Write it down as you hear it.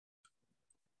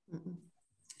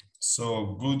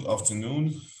So good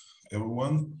afternoon,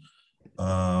 everyone.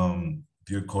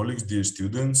 Dear colleagues, dear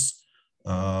students,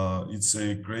 it's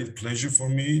a great pleasure for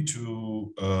me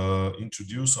to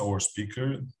introduce our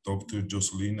speaker, Dr.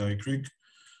 Jocelyn Aycrigg.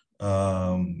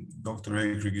 Dr.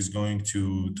 Aycrigg is going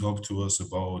to talk to us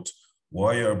about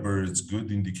why are birds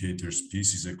good indicator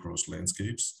species across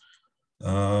landscapes.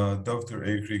 Dr.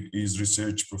 Aycrigg is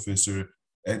research professor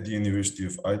at the University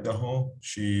of Idaho.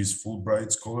 She is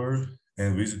Fulbright scholar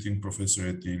and visiting professor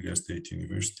at the Ilia State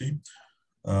University.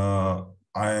 I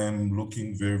am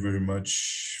looking very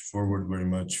much forward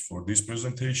for this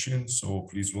presentation. So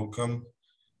please welcome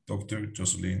Dr.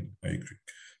 Jocelyn Aycrigg.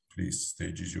 Please,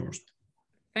 stage is yours.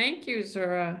 Thank you,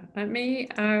 Zura. Let me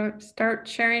start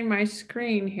sharing my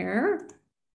screen here.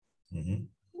 And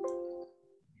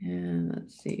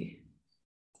let's see.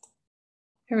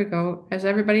 Here we go. Does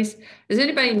anybody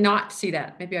not see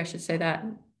that? Maybe I should say that.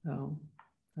 Oh,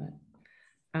 but,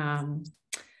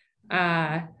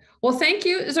 well, thank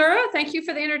you, Zura. Thank you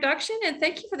for the introduction, and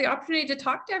thank you for the opportunity to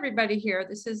talk to everybody here.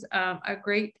 This is a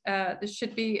great, this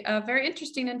should be very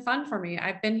interesting and fun for me.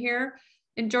 I've been here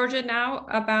in Georgia now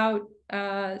about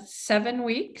 7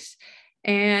 weeks,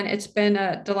 and it's been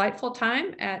a delightful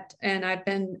time and I've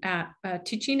been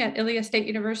teaching at Ilia State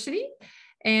University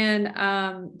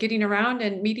and getting around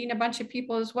and meeting a bunch of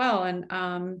people as well. And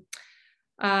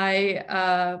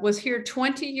I was here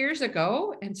 20 years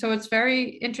ago, and so it's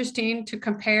very interesting to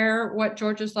compare what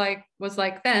Georgia's was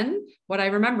like then, what I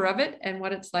remember of it, and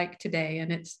what it's like today.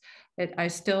 And I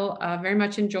still very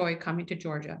much enjoy coming to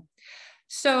Georgia.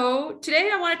 So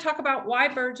today I want to talk about why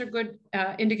birds are good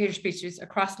indicator species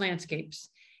across landscapes.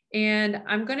 And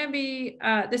I'm going to be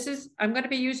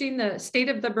using the State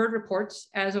of the Bird reports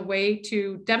as a way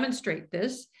to demonstrate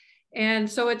this. And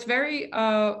so it's very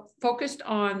focused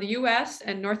on the US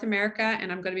and North America,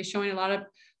 and I'm going to be showing a lot of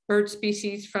bird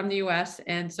species from the US.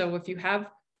 And so if you have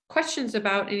questions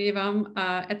about any of them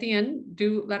at the end,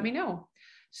 do let me know.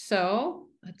 So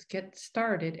let's get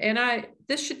started. And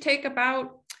this should take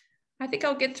about, I think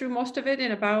I'll get through most of it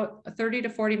in about 30 to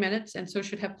 40 minutes, and so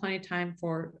should have plenty of time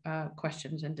for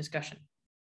questions and discussion.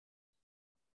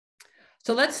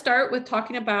 So let's start with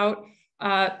talking about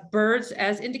birds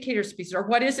as indicator species, or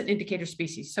what is an indicator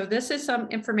species. So this is some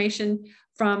information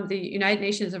from the United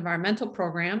Nations Environmental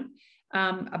Program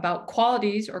about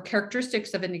qualities or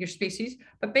characteristics of indicator species.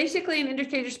 But basically an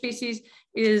indicator species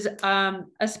is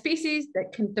a species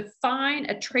that can define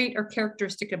a trait or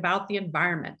characteristic about the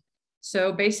environment.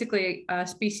 So basically a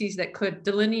species that could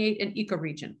delineate an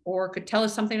ecoregion or could tell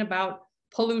us something about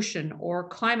pollution or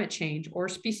climate change or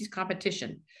species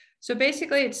competition. So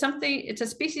basically it's a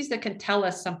species that can tell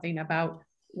us something about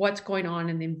what's going on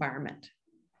in the environment.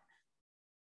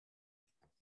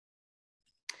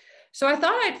 So I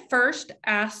thought I'd first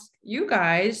ask you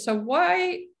guys, so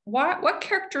what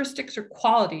characteristics or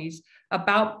qualities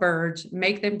about birds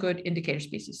make them good indicator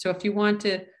species? So if you want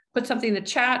to put something in the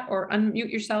chat or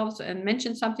unmute yourselves and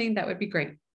mention something, that would be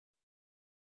great.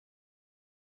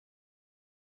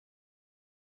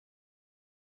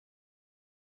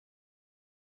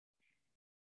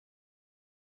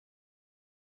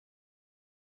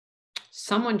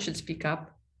 Someone should speak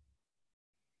up.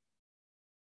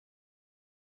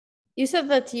 You said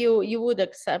that you would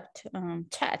accept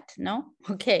chat, no?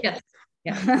 Okay. Yes.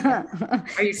 Yeah.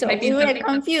 Are you so we were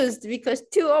confused because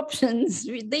two options.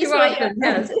 This two way options,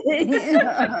 yes.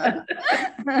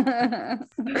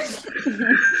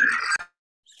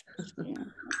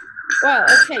 Well,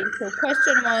 okay. So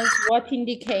question was, what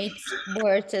indicates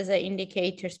birds as an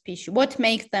indicator species? What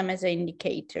makes them as an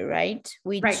indicator, right?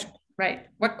 Right.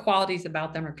 What qualities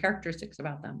about them or characteristics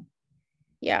about them?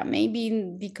 Yeah,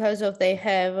 maybe because they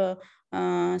have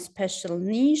a special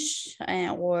niche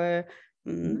or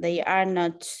they are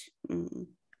not,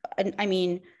 I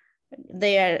mean,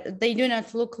 they do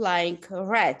not look like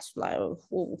rats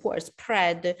who are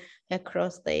spread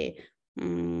across the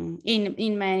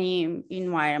in many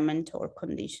environment or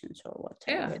conditions or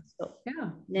whatever. Yeah. So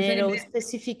yeah. narrow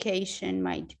specification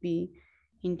might be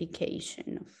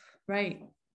indication of. Right.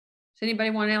 Does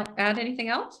anybody want to add anything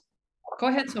else? Go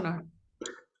ahead, Sonar.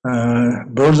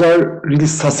 Birds are really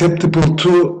susceptible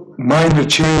to minor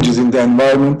changes in the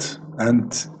environment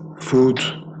and food.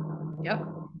 Yep,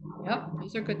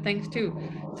 those are good things too.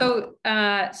 So,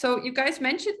 so you guys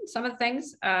mentioned some of the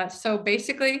things. So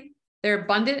basically, they're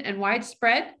abundant and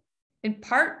widespread, in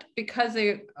part because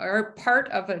they are part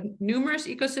of numerous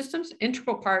ecosystems,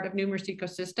 integral part of numerous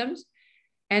ecosystems.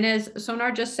 And as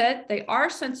Sonar just said, they are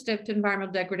sensitive to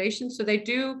environmental degradation, so they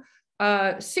do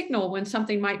signal when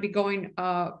something might be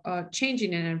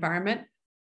changing in an environment.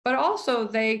 but also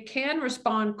they can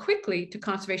respond quickly to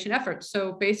conservation efforts.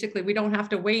 So basically we don't have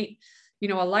to wait,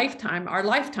 our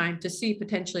lifetime to see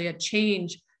potentially a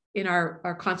change in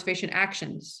our conservation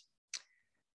actions.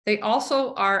 They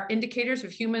also are indicators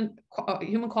of human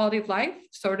quality of life,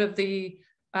 sort of the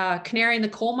canary in the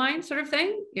coal mine sort of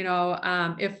thing.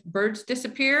 If birds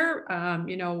disappear,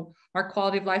 our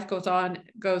quality of life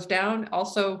goes down.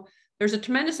 Also, there's a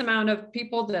tremendous amount of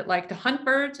people that like to hunt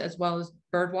birds as well as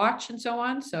bird watch and so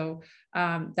on. So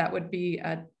that would be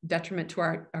a detriment to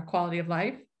our quality of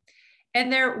life. And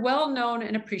they're well known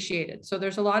and appreciated. So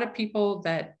there's a lot of people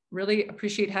that really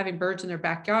appreciate having birds in their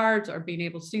backyards or being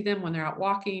able to see them when they're out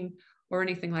walking or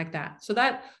anything like that. So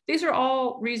these are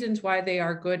all reasons why they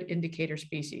are good indicator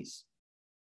species.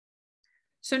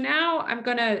 So now I'm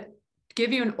going to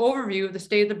give you an overview of the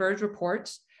State of the Birds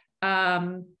reports.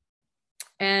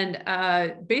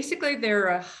 Basically, they're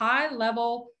a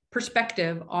high-level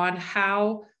perspective on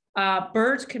how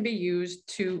birds can be used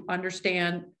to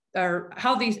understand, or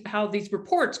how these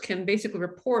reports can basically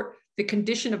report the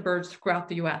condition of birds throughout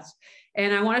the US.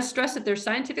 And I want to stress that they're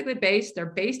scientifically based. They're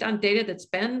based on data that's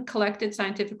been collected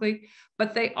scientifically,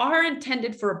 but they are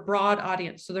intended for a broad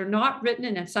audience. So they're not written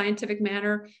in a scientific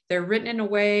manner. They're written in a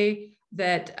way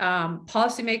that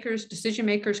policymakers, decision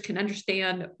makers can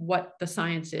understand what the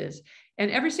science is.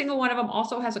 And every single one of them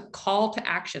also has a call to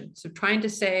action. So trying to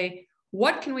say,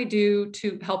 what can we do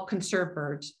to help conserve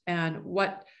birds and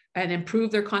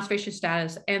improve their conservation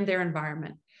status and their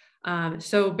environment?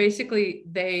 So basically,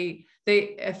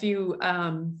 if you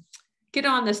get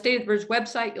on the State of the Birds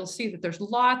website, you'll see that there's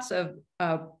lots of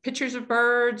pictures of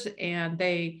birds, and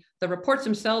the reports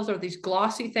themselves are these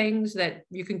glossy things that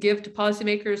you can give to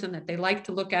policymakers and that they like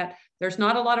to look at. There's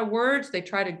not a lot of words. They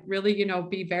try to really,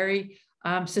 be very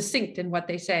succinct in what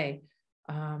they say.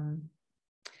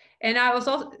 And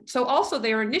also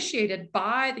they are initiated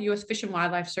by the U.S. Fish and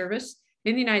Wildlife Service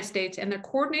in the United States, and they're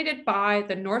coordinated by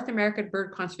the North American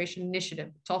Bird Conservation Initiative.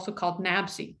 It's also called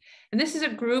NABC. And this is a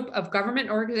group of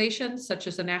government organizations such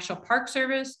as the National Park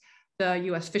Service, the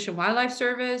U.S. Fish and Wildlife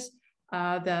Service,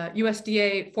 the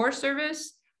USDA Forest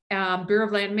Service, Bureau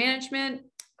of Land Management,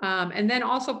 and then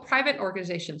also private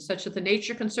organizations such as the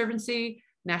Nature Conservancy,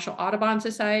 National Audubon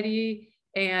Society,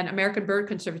 and American Bird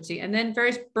Conservancy, and then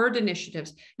various bird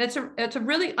initiatives. And it's a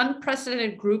really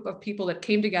unprecedented group of people that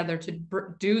came together to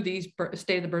do these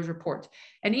State of the Birds reports.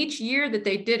 And each year that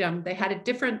they did them, they had a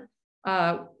different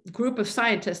group of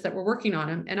scientists that were working on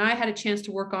them. And I had a chance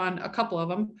to work on a couple of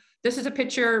them. This is a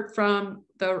picture from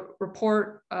the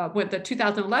report, with the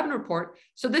 2011 report.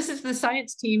 So this is the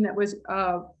science team that was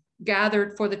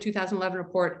gathered for the 2011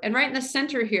 report. And right in the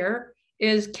center here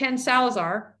is Ken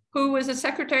Salazar, who was a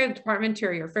secretary of the Department of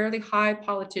Interior, fairly high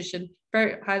politician,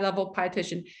 very high level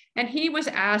politician. And he was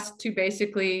asked to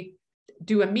basically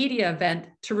do a media event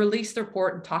to release the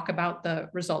report and talk about the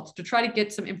results, to try to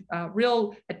get some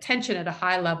real attention at a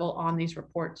high level on these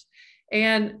reports.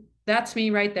 And that's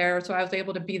me right there. So I was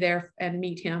able to be there and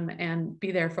meet him and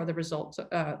be there for the results,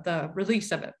 the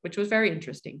release of it, which was very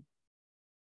interesting.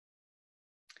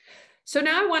 So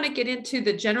now I want to get into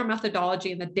the general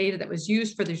methodology and the data that was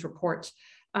used for these reports.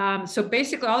 So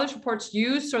basically all these reports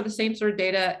used sort of the same sort of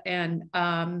data and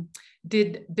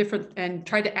did different and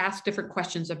tried to ask different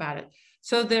questions about it.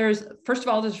 So first of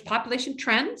all, there's population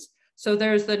trends. So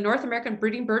there's the North American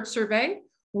Breeding Bird Survey,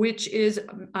 which is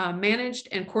managed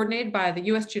and coordinated by the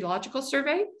U.S. Geological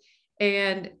Survey.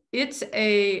 And it's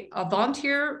a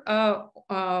volunteer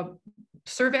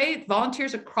survey.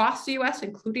 Volunteers across the U.S.,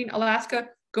 including Alaska,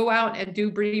 go out and do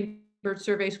breeding bird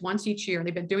surveys once each year.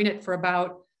 They've been doing it for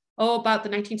about the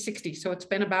 1960s. So it's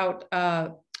been about, I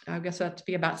guess that's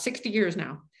be about 60 years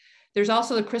now. There's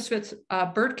also the Christmas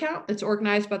bird count that's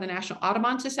organized by the National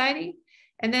Audubon Society.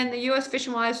 And then the U.S. Fish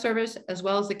and Wildlife Service, as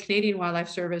well as the Canadian Wildlife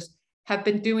Service, have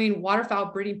been doing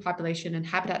waterfowl breeding population and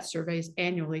habitat surveys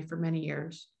annually for many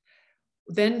years.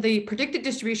 Then the predicted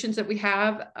distributions that we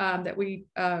have that we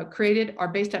created are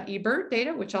based on eBird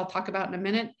data, which I'll talk about in a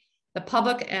minute. The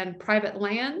public and private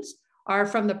lands are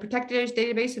from the Protected Areas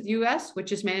Database of the US,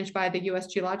 which is managed by the US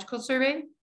Geological Survey.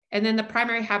 And then the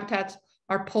primary habitats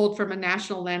are pulled from a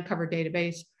national land cover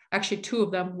database. Actually, two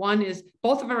of them.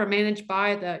 Both of them are managed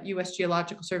by the US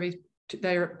Geological Survey.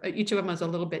 Each of them is a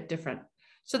little bit different.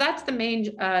 So that's the main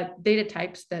data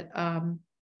types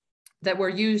that were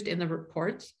used in the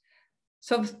reports.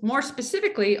 So more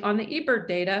specifically on the eBird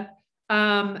data,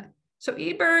 so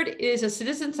eBird is a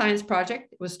citizen science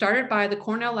project. It was started by the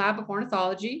Cornell Lab of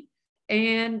Ornithology.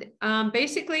 And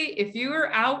basically, if you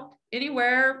are out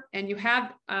anywhere and you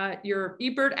have your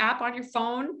eBird app on your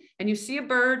phone and you see a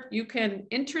bird, you can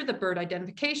enter the bird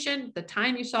identification, the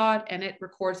time you saw it, and it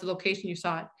records the location you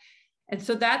saw it. And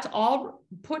so that's all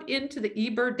put into the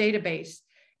eBird database.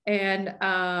 And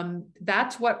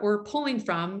that's what we're pulling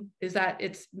from, is that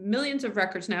it's millions of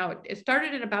records now. It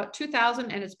started in about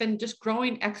 2000 and it's been just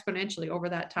growing exponentially over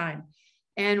that time.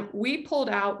 And we pulled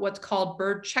out what's called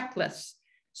bird checklists.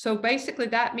 So basically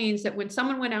that means that when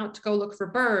someone went out to go look for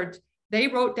birds, they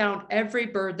wrote down every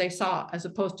bird they saw as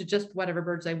opposed to just whatever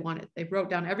birds they wanted. They wrote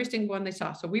down every single one they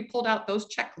saw. So we pulled out those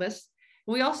checklists.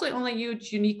 We also only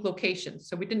used unique locations.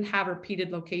 So we didn't have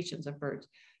repeated locations of birds.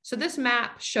 So this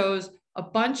map shows a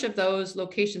bunch of those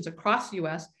locations across the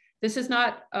US. This is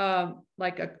not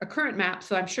like a current map,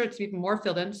 so I'm sure it's even more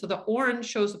filled in. So the orange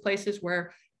shows the places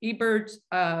where eBird's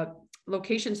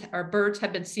locations or birds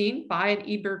have been seen by an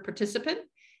eBird participant.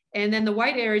 And then the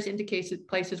white areas indicate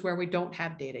places where we don't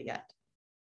have data yet.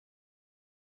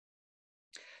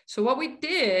 So what we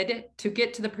did to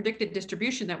get to the predicted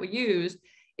distribution that we used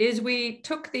is we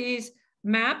took these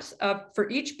maps for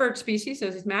each bird species, so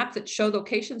these maps that show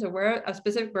locations of where a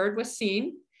specific bird was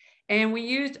seen, and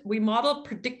we modeled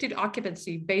predicted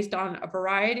occupancy based on a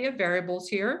variety of variables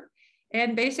here,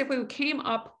 and basically we came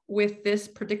up with this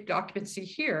predicted occupancy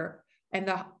here, and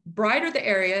the brighter the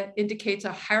area indicates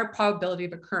a higher probability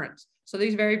of occurrence. So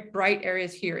these very bright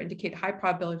areas here indicate high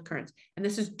probability of occurrence, and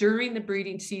this is during the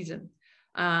breeding season.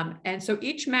 And so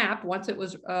each map, once it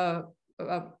was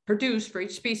produced for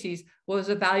each species, was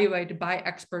evaluated by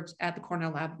experts at the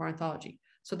Cornell Lab of Ornithology.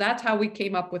 So that's how we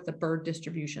came up with the bird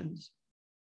distributions.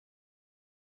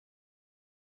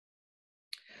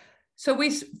 So we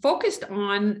focused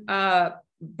on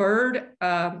bird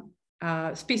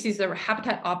species that were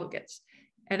habitat obligates.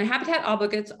 And habitat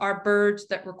obligates are birds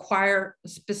that require a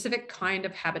specific kind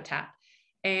of habitat.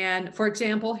 And for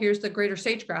example, here's the greater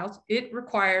sage-grouse. It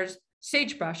requires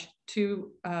sagebrush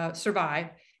to survive.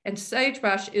 And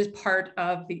sagebrush is part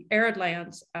of the arid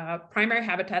lands primary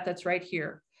habitat that's right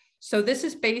here. So this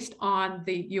is based on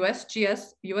the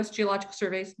USGS, US Geological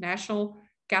Survey's National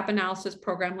Gap Analysis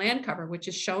Program land cover, which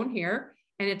is shown here.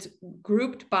 And it's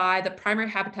grouped by the primary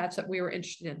habitats that we were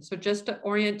interested in. So just to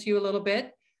orient you a little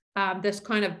bit, this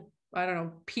kind of, I don't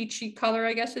know, peachy color,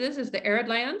 I guess it is the arid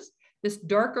lands. This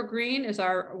darker green is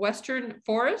our western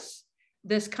forests.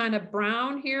 This kind of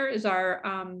brown here is our,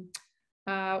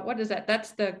 what is that?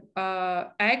 That's the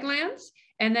ag lands.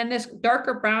 And then this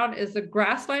darker brown is the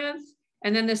grasslands.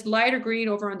 And then this lighter green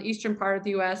over on the eastern part of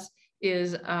the US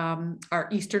is our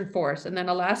eastern forest. And then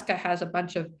Alaska has a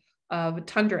bunch of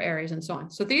tundra areas and so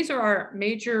on. So these are our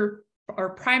major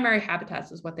or primary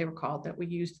habitats is what they were called that we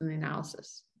used in the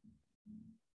analysis.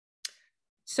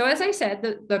 So as I said,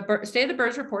 the State of the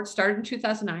Birds report started in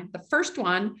 2009. The first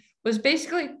one was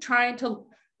basically trying to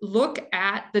look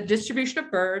at the distribution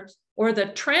of birds or the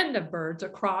trend of birds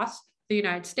across the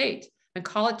United States and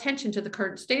call attention to the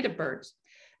current state of birds.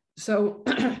 So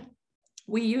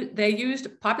they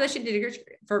used population indicators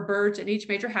for birds in each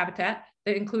major habitat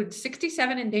that included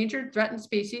 67 endangered threatened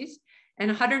species and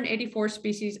 184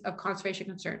 species of conservation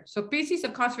concern. So species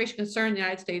of conservation concern in the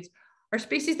United States are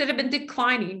species that have been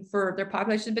declining their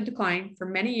population has been declining for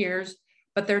many years,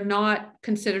 but they're not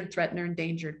considered threatened or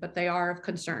endangered, but they are of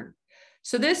concern.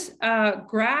 So this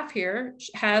graph here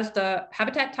has the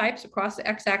habitat types across the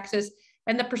x-axis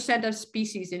and the percent of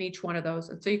species in each one of those.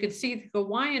 And so you can see the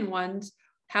Hawaiian ones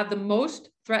have the most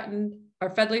threatened or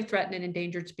federally threatened and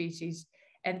endangered species.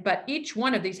 But each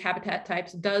one of these habitat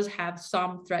types does have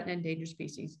some threatened and endangered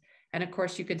species. And of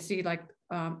course, you can see like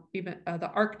even the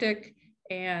Arctic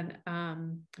and I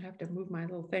have to move my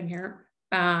little thing here.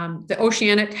 The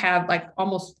oceanic have like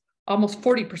almost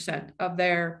 40% of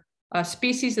their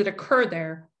species that occur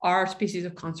there are species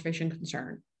of conservation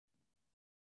concern.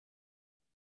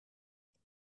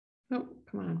 Oh,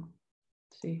 come on.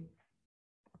 Let's see.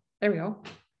 There we go.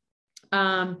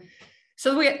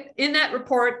 So in that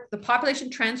report, the population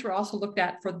trends were also looked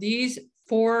at for these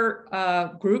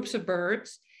 4 groups of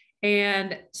birds.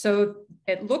 And so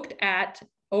it looked at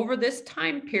over this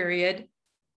time period,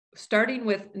 starting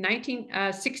with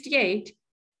 1968,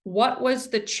 what was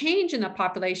the change in the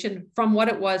population from what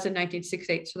it was in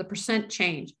 1968? So the percent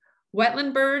change.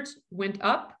 Wetland birds went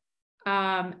up,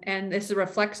 and this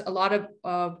reflects a lot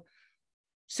of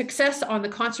success on the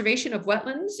conservation of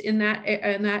wetlands in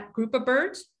that group of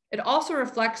birds. It also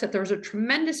reflects that there was a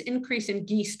tremendous increase in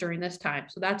geese during this time.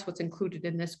 So that's what's included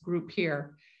in this group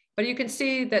here. But you can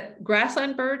see that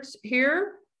grassland birds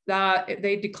here,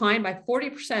 they declined by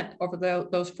 40% over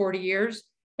those 40 years.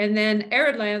 And then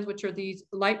arid lands, which are these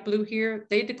light blue here,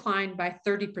 they declined by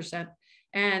 30%.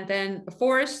 And then the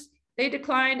forests they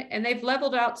declined, and they've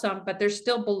leveled out some, but they're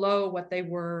still below what they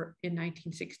were in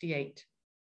 1968.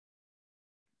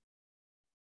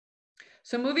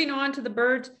 So moving on to the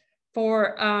birds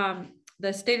for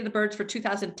the state of the birds for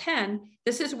 2010,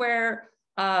 this is where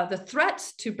the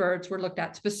threats to birds were looked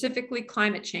at, specifically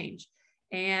climate change.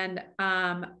 And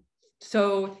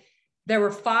so there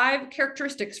were 5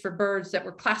 characteristics for birds that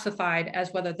were classified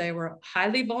as whether they were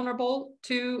highly vulnerable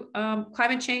to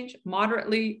climate change,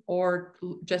 moderately, or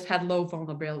just had low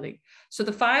vulnerability. So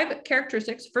the 5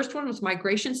 characteristics, first one was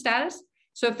migration status.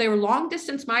 So if they were long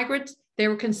distance migrants, they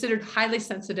were considered highly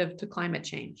sensitive to climate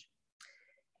change.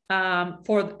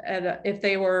 If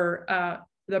they were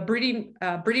the breeding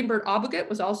bird obligate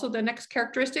was also the next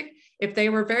characteristic. If they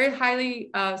were very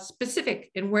highly specific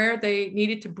in where they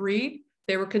needed to breed,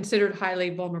 they were considered highly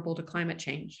vulnerable to climate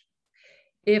change.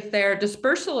 If their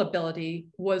dispersal ability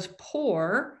was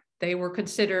poor, they were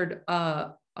considered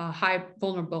highly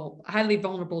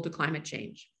vulnerable to climate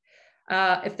change.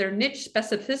 If their niche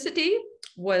specificity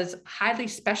was highly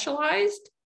specialized,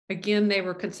 again, they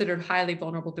were considered highly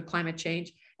vulnerable to climate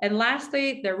change. And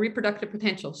lastly, their reproductive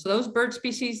potential. So those bird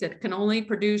species that can only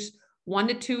produce 1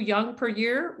 to 2 young per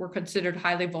year were considered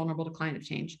highly vulnerable to climate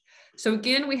change. So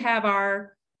again, we have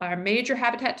our major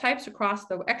habitat types across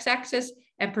the x-axis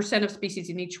and percent of species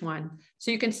in each one.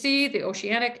 So you can see the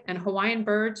oceanic and Hawaiian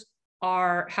birds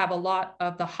have a lot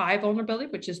of the high vulnerability,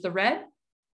 which is the red.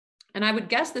 And I would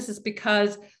guess this is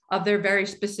because of their very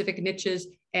specific niches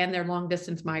and their long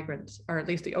distance migrants, or at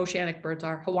least the oceanic birds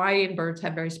are. Hawaiian birds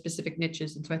have very specific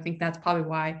niches. And so I think that's probably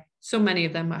why so many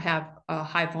of them have a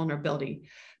high vulnerability.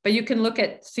 But you can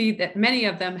see that many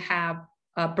of them have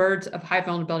birds of high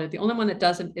vulnerability. The only one that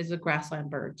doesn't is the grassland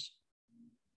birds.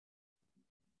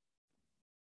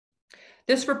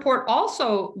 This report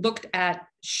also looked at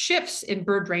shifts in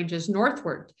bird ranges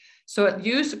northward. So it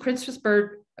used the Christmas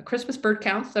bird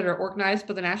counts that are organized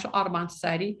by the National Audubon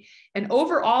Society. And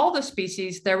over all the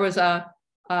species, there was on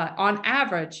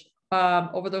average,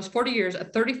 over those 40 years, a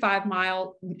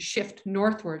 35-mile shift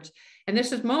northwards. And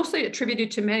this is mostly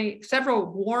attributed to several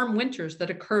warm winters that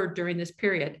occurred during this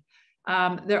period.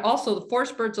 There also, the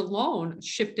forest birds alone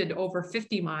shifted over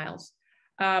 50 miles.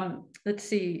 Let's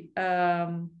see.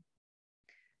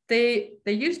 They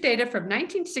used data from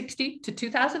 1960 to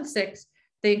 2006.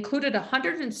 They included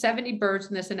 170 birds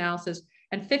in this analysis,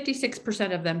 and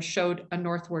 56% of them showed a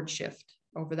northward shift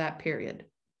over that period.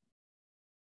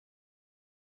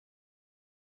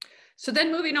 So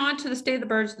then moving on to the state of the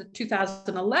birds of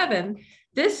 2011,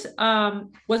 this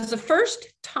was the first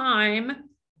time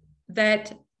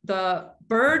that the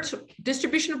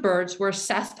distribution of birds were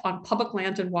assessed on public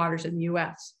lands and waters in the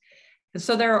US. And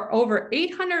so there are over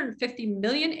 850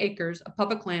 million acres of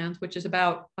public lands, which is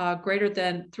about greater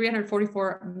than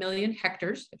 344 million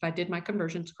hectares, if I did my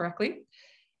conversions correctly,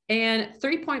 and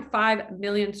 3.5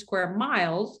 million square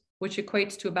miles, which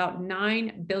equates to about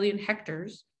 9 billion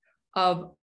hectares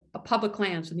of public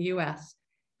lands in the US.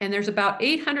 And there's about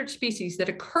 800 species that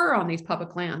occur on these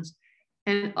public lands.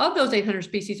 And of those 800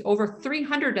 species, over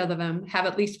 300 of them have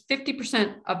at least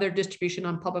 50% of their distribution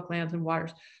on public lands and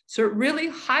waters. So it really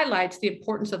highlights the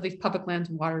importance of these public lands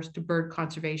and waters to bird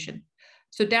conservation.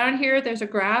 So down here, there's a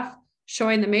graph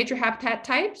showing the major habitat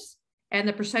types and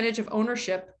the percentage of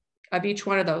ownership of each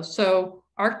one of those. So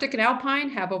Arctic and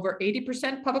Alpine have over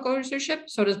 80% public ownership,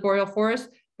 so does boreal forest.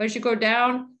 But as you go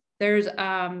down, there's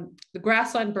the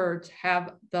grassland birds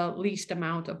have the least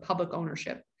amount of public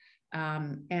ownership.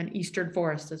 And eastern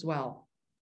forests as well.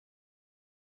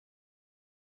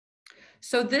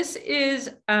 So this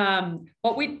is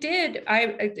what we did. I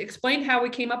explained how we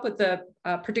came up with the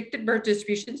predicted bird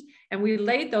distributions, and we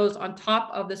laid those on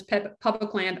top of this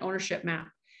public land ownership map.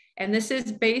 And this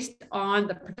is based on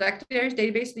the Protected Areas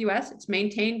Database of the US. It's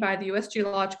maintained by the US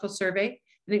Geological Survey.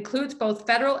 It includes both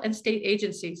federal and state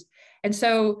agencies. And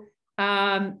so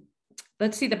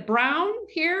let's see, the brown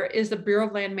here is the Bureau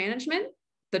of Land Management.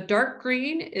 The dark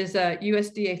green is a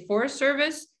USDA Forest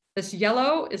Service. This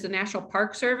yellow is the National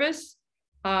Park Service.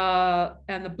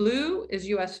 And the blue is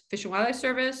US Fish and Wildlife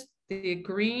Service. The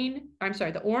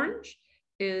orange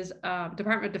is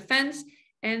Department of Defense.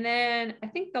 And then I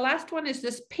think the last one is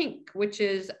this pink, which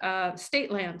is state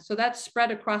land. So that's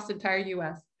spread across the entire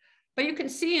US. But you can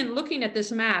see in looking at this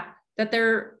map that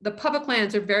the public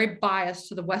lands are very biased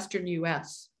to the Western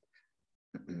US.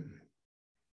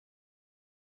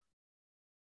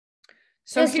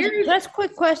 So yes, just a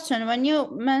quick question. When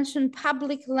you mention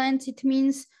public lands, it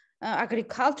means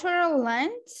agricultural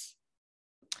lands?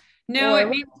 No,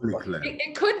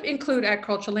 it could include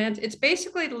agricultural lands. It's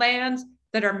basically lands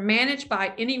that are managed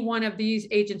by any one of these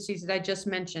agencies that I just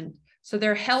mentioned. So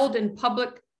they're held in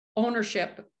public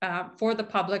ownership for the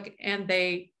public, and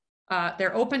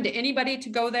they're open to anybody to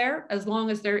go there as long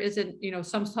as there isn't, you know,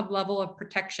 some level of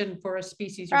protection for a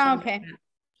species or something like that.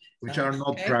 Which are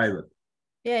not private.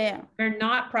 Yeah. They're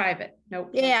not private.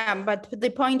 Nope. Yeah, but the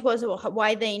point was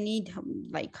why they need,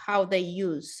 like how they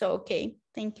use. So, okay,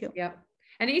 thank you. Yep.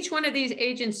 And each one of these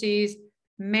agencies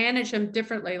manage them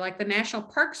differently. Like the National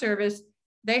Park Service,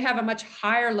 they have a much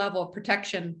higher level of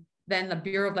protection than the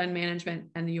Bureau of Land Management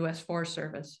and the U.S. Forest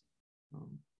Service.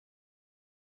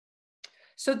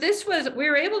 So this was, we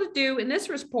were able to do in this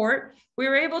report, we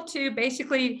were able to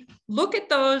basically look at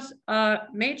those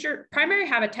major primary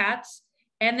habitats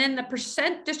and then the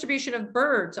percent distribution of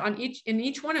birds on in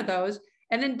each one of those,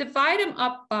 and then divide them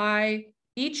up by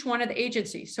each one of the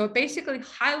agencies. So it basically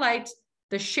highlights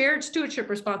the shared stewardship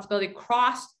responsibility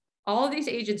across all of these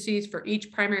agencies for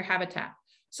each primary habitat.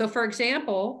 So for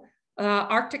example,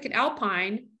 Arctic and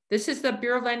Alpine, this is the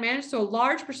Bureau of Land Management. So a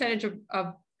large percentage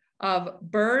of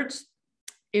birds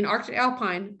in Arctic and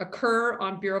Alpine occur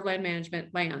on Bureau of Land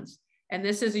Management lands. And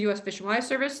this is the U.S. Fish and Wildlife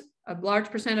Service. A large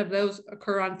percent of those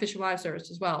occur on Fish and Wildlife Service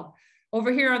as well.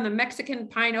 Over here on the Mexican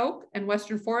pine oak and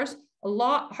Western forest, a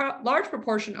large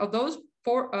proportion of those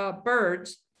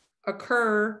birds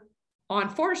occur on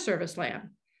Forest Service land.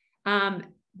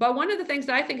 But one of the things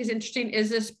that I think is interesting is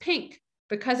this pink,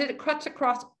 because it cuts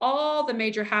across all the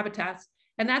major habitats.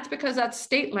 And that's because that's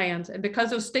state lands. And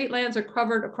because those state lands are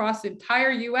covered across the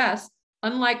entire US,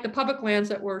 unlike the public lands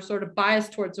that were sort of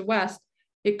biased towards the West,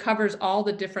 it covers all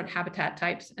the different habitat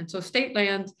types. And so state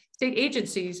lands, state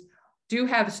agencies do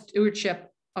have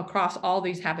stewardship across all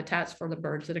these habitats for the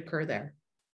birds that occur there.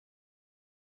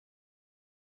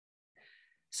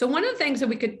 So one of the things that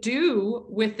we could do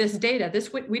with this data, this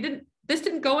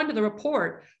didn't go into the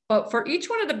report, but for each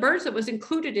one of the birds that was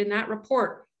included in that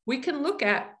report, we can look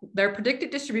at their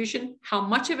predicted distribution, how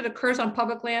much of it occurs on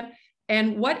public land,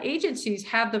 and what agencies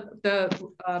have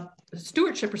the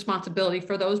stewardship responsibility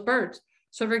for those birds.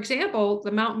 So for example,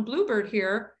 the mountain bluebird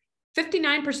here,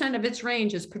 59% of its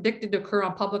range is predicted to occur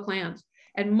on public lands.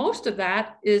 And most of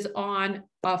that is on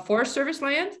Forest Service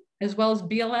land, as well as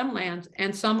BLM lands,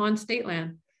 and some on state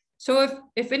land. So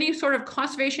if any sort of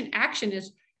conservation action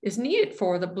is needed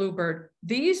for the bluebird,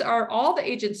 these are all the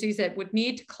agencies that would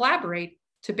need to collaborate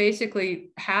to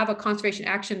basically have a conservation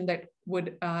action that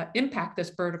would impact this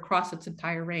bird across its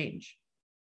entire range.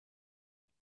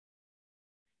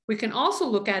 We can also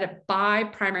look at it by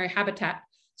primary habitat.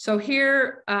 So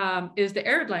here is the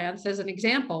arid lands as an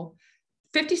example.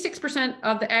 56%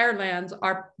 of the arid lands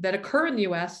that occur in the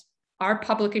US are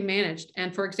publicly managed.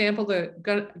 And for example, the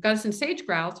Gunnison sage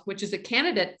grouse, which is a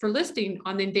candidate for listing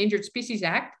on the Endangered Species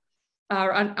Act,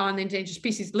 or on the Endangered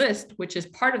Species List, which is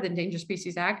part of the Endangered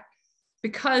Species Act,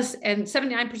 and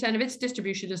 79% of its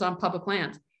distribution is on public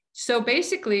lands. So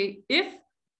basically, if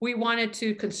we wanted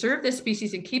to conserve this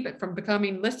species and keep it from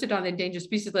becoming listed on the Endangered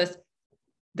Species List,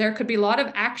 there could be a lot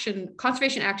of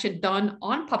conservation action done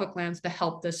on public lands to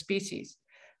help this species.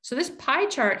 So this pie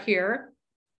chart here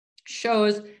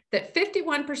shows that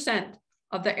 51%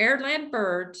 of the arid land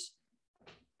birds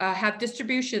have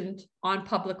distributions on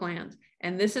public lands.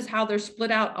 And this is how they're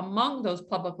split out among those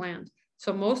public lands.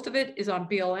 So most of it is on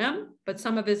BLM, but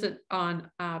some of it is on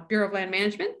Bureau of Land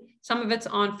Management, some of it's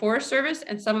on Forest Service,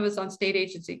 and some of it's on state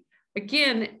agency.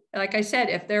 Again, like I said,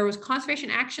 if there was conservation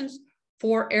actions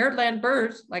for arid land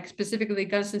birds, like specifically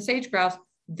Gunnison sage grouse,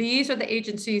 these are the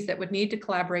agencies that would need to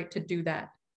collaborate to do that.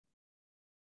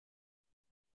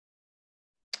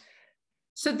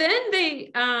 So then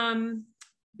they,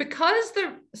 because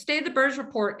the State of the Birds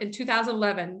report in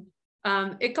 2011,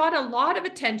 it got a lot of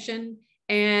attention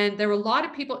and there were a lot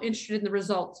of people interested in the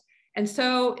results. And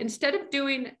so instead of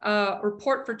doing a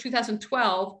report for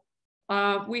 2012,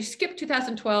 we skipped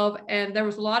 2012 and there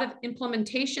was a lot of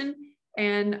implementation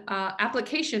and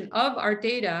application of our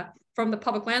data from the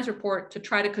public lands report to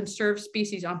try to conserve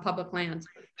species on public lands.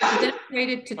 We then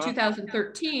waited to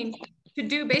 2013 to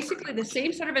do basically the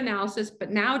same sort of analysis,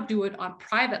 but now do it on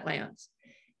private lands.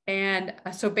 And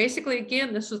so basically,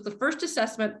 again, this was the first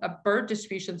assessment of bird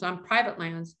distributions on private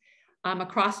lands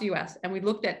across the US. And we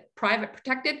looked at private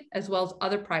protected as well as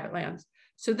other private lands.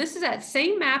 So this is that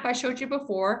same map I showed you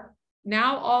before.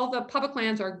 Now all the public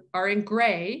lands are in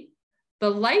gray. The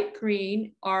light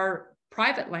green are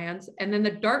private lands, and then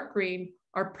the dark green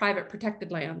are private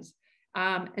protected lands.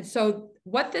 And so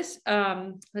what this,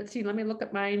 let's see, let me look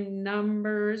at my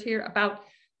numbers here about,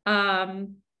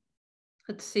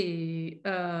 let's see,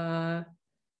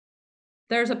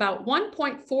 there's about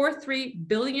 1.43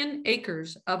 billion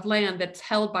acres of land that's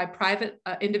held by private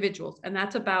individuals, and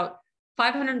that's about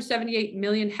 578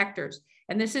 million hectares.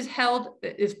 And this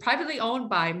is privately owned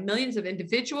by millions of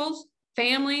individuals,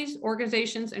 families,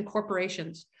 organizations, and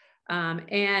corporations.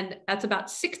 And that's about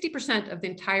 60% of the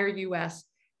entire US.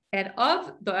 And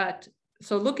of that,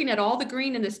 so looking at all the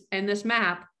green in this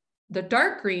map, the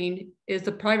dark green is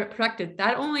the private protected.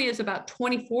 That only is about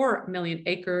 24 million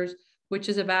acres, which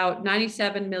is about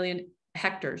 97 million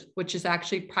hectares, which is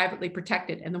actually privately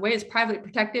protected. And the way it's privately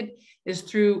protected is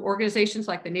through organizations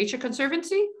like the Nature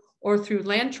Conservancy or through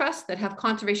land trusts that have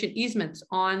conservation easements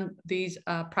on these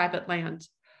private lands.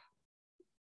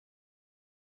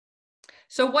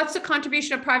 So what's the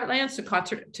contribution of private lands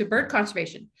to bird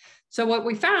conservation? So what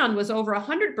we found was over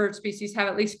 100 bird species have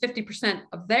at least 50%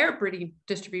 of their breeding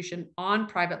distribution on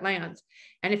private lands.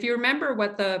 And if you remember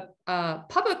what the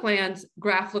public lands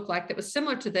graph looked like that was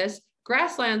similar to this,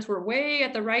 grasslands were way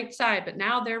at the right side, but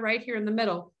now they're right here in the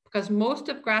middle because most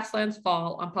of grasslands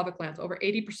fall on public lands, over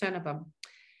 80% of them.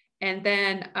 And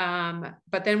then,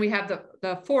 but then we have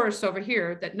the forests over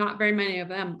here that not very many of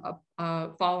them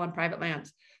fall on private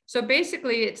lands. So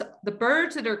basically it's the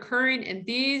birds that are occurring in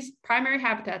these primary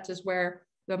habitats is where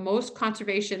the most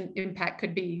conservation impact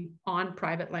could be on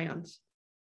private lands.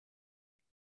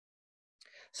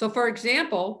 So for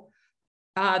example,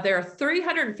 there are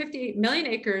 358 million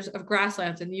acres of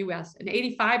grasslands in the US, and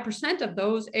 85% of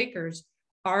those acres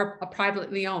are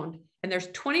privately owned. And there's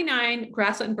 29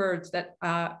 grassland birds that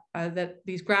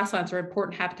these grasslands are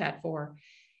important habitat for.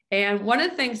 And one of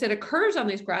the things that occurs on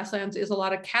these grasslands is a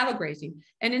lot of cattle grazing.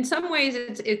 And in some ways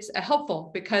it's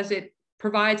helpful because it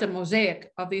provides a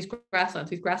mosaic of these grasslands.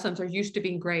 These grasslands are used to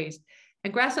being grazed.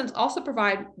 And grasslands also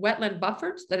provide wetland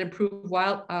buffers that improve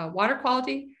water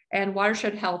quality and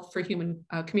watershed health for human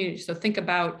communities. So think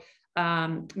about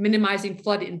minimizing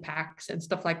flood impacts and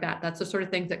stuff like that. That's the sort of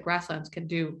things that grasslands can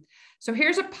do. So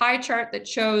here's a pie chart that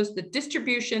shows the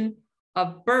distribution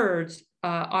of birds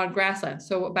on grasslands.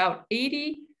 So about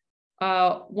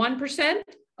 1%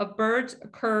 of birds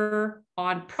occur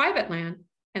on private land,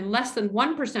 and less than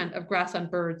 1% of grassland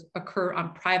birds occur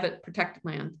on private protected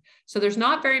land. So there's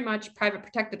not very much private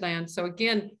protected land. So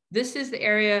again, this is the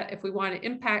area if we want to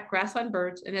impact grassland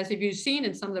birds. And as you've seen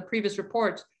in some of the previous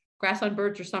reports, grassland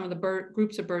birds are some of the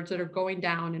groups of birds that are going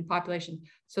down in population.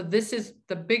 So this is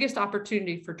the biggest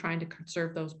opportunity for trying to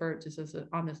conserve those birds is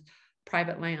on this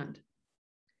private land.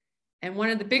 And one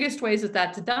of the biggest ways that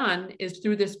that's done is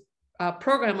through this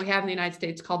program we have in the United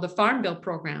States called the Farm Bill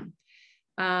program.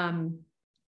 And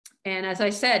as I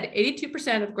said,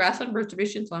 82% of grassland bird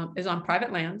distribution is on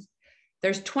private lands.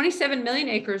 There's 27 million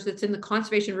acres that's in the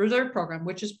Conservation Reserve Program,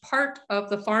 which is part of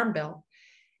the Farm Bill.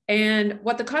 And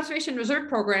what the Conservation Reserve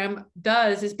Program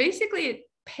does is basically it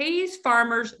pays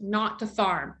farmers not to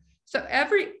farm. So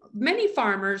many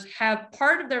farmers have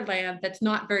part of their land that's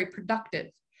not very productive.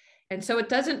 And so it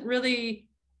doesn't really,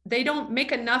 they don't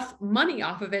make enough money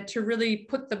off of it to really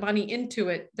put the money into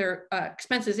it, their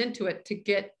expenses into it to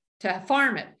get to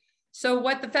farm it. So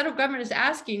what the federal government is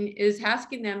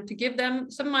asking them to give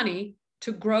them some money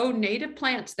to grow native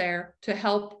plants there to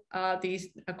help these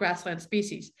grassland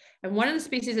species. And one of the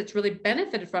species that's really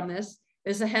benefited from this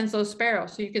is the Henslow sparrow.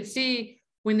 So you can see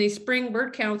when these spring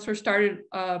bird counts were started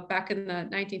back in the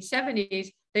 1970s,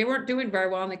 they weren't doing very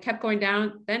well and they kept going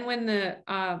down. Then when the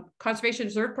Conservation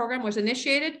Reserve Program was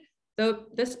initiated,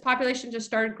 this population just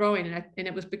started growing. And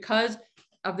it was because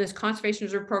of this Conservation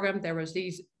Reserve Program, there was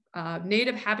these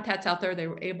native habitats out there they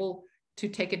were able to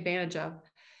take advantage of.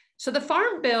 So the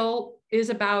Farm Bill is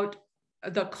about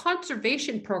the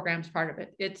conservation programs part of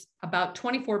it. It's about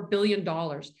 $24 billion.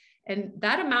 And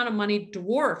that amount of money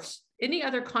dwarfs any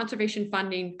other conservation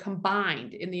funding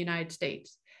combined in the United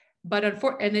States.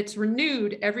 And it's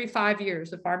renewed every 5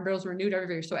 years. The Farm Bill is renewed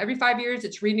every year. So every 5 years,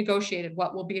 it's renegotiated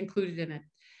what will be included in it.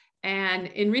 And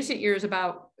in recent years,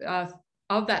 about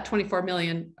of that 24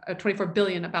 billion,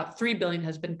 about 3 billion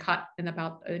has been cut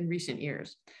in recent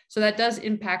years. So that does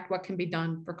impact what can be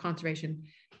done for conservation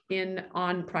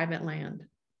on private land.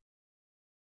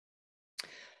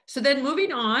 So then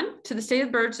moving on to the State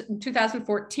of Birds in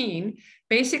 2014,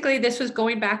 basically this was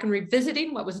going back and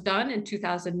revisiting what was done in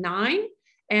 2009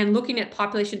 and looking at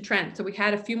population trends. So we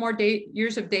had a few more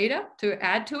years of data to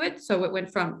add to it. So it went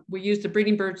from, we used the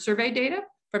breeding bird survey data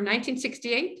from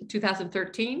 1968 to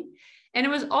 2013. And it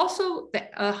was also the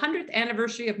 100th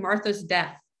anniversary of Martha's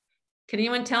death. Can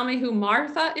anyone tell me who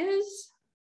Martha is?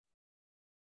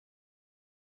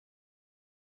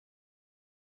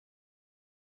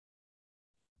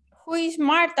 Who is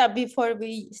Martha before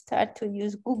we start to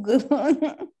use Google?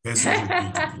 Passenger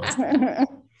pigeon, last one.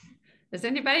 Does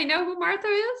anybody know who Martha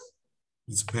is?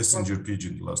 It's passenger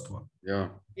pigeon, the last one. Yeah.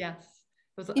 Yes.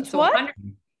 It's what?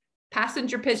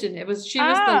 passenger pigeon. She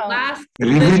was the last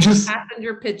religious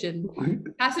passenger pigeon.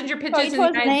 Passenger So pigeons it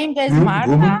was named as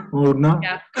Martha? woman or not?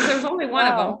 Yeah, because there was only one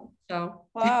of them. So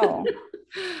Wow.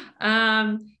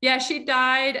 yeah, she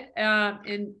died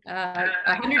in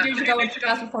 100 years ago in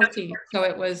 2014. So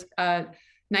it was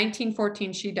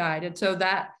 1914 she died. And so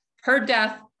her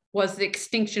death was the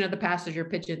extinction of the passenger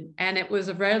pigeon. And it was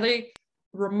a really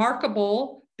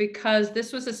remarkable because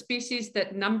this was a species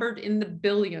that numbered in the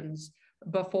billions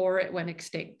before it went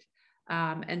extinct.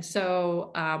 And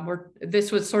so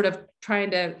this was sort of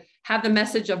trying to have the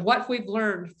message of what we've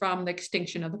learned from the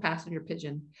extinction of the passenger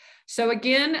pigeon. So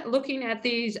again, looking at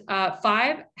these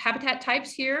 5 habitat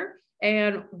types here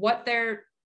and what their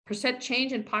percent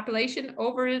change in population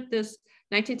over this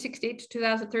 1968 to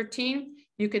 2013,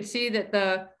 you can see that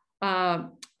the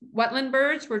wetland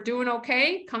birds were doing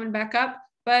okay, coming back up.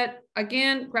 But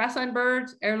again, grassland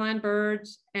birds, airland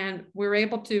birds, and we were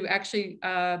able to actually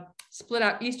split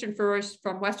out eastern forest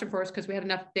from western forest because we had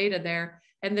enough data there.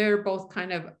 And they're both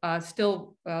kind of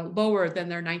still lower than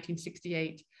their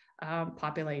 1968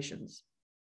 populations.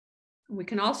 We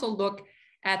can also look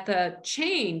at the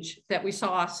change that we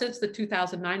saw since the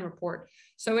 2009 report.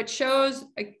 So it shows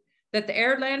that the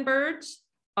airland birds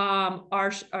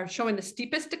are showing the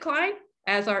steepest decline,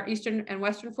 as are eastern and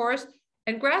western forests.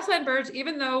 And grassland birds,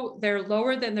 even though they're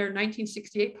lower than their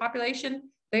 1968 population,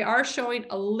 they are showing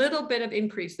a little bit of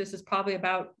increase. This is probably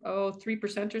about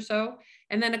 3% or so.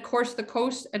 And then of course the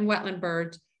coast and wetland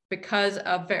birds, because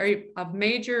of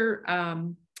major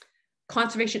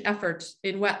conservation efforts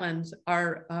in wetlands,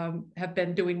 have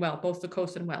been doing well, both the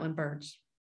coast and wetland birds.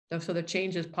 So the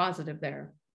change is positive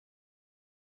there.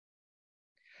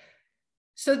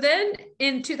 So then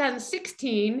in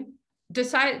 2016,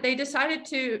 they decided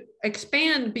to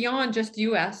expand beyond just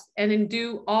US and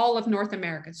do all of North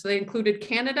America. So they included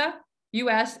Canada,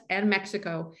 US, and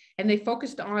Mexico, and they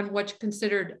focused on what's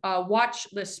considered watch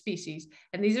list species.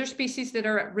 And these are species that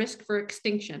are at risk for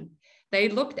extinction. They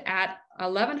looked at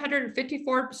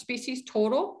 1,154 species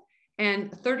total,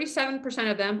 and 37%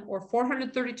 of them, or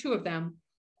 432 of them,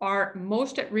 are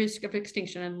most at risk of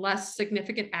extinction unless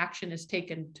significant action is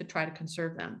taken to try to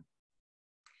conserve them.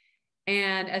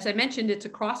 And as I mentioned, it's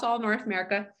across all North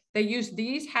America. They use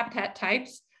these habitat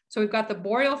types. So we've got the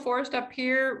boreal forest up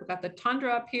here, we've got the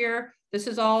tundra up here. This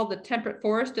is all the temperate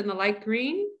forest in the light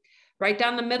green. Right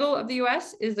down the middle of the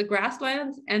US is the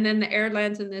grasslands, and then the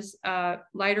airlands in this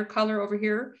lighter color over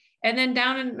here. And then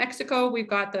down in Mexico, we've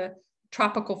got the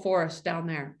tropical forest down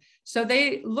there. So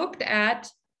they looked at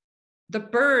the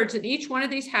birds in each one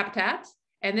of these habitats,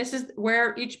 and this is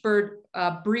where each bird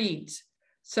breeds.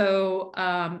 So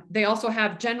they also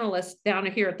have generalists down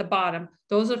here at the bottom.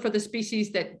 Those are for the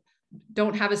species that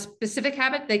don't have a specific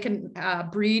habit. They can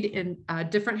breed in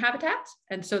different habitats.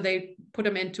 And so they put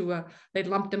them into they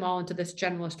lumped them all into this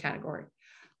generalist category.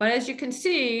 But as you can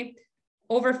see,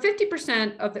 over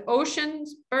 50% of the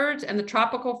oceans birds and the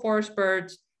tropical forest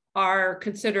birds are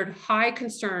considered high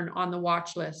concern on the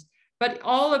watch list. But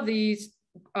all of these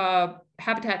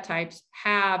habitat types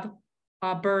have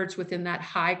birds within that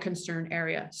high concern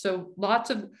area. So lots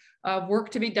of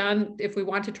work to be done if we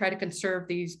want to try to conserve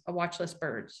these watch list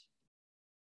birds.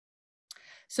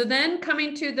 So then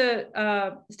coming to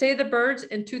the State of the Birds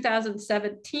in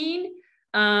 2017,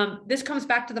 this comes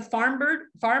back to the Farm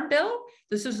Bill.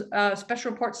 This is a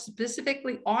special report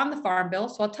specifically on the Farm Bill.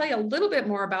 So I'll tell you a little bit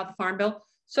more about the Farm Bill.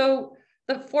 So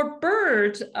for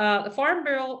birds, the Farm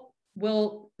Bill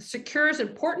secures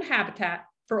important habitat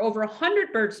for over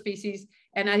 100 bird species.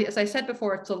 And as I said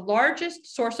before, it's the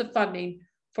largest source of funding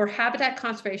for habitat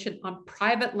conservation on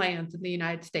private lands in the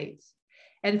United States.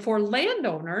 And for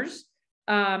landowners,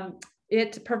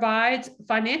 it provides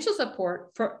financial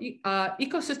support for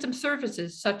ecosystem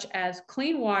services such as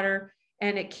clean water,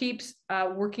 and it keeps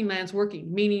working lands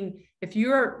working, meaning if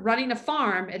you're running a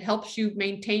farm, it helps you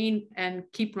maintain and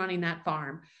keep running that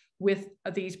farm with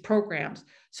these programs.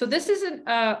 So this is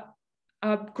a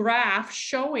graph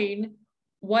showing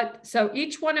so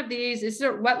each one of these is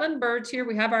wetland birds here.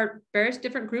 We have our various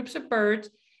different groups of birds.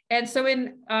 And so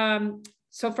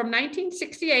so from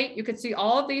 1968, you could see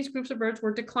all of these groups of birds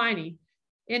were declining.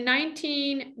 In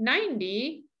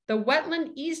 1990, the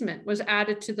wetland easement was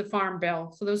added to the Farm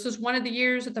Bill. So this was one of the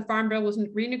years that the Farm Bill was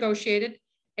renegotiated,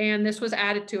 and this was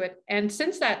added to it. And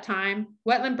since that time,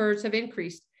 wetland birds have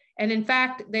increased. And in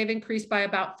fact, they've increased by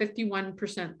about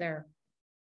 51% there.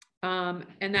 And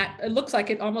that it looks like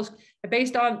it almost,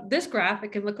 based on this graph,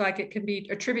 it can look like it can be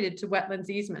attributed to wetlands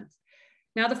easements.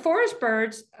 Now, the forest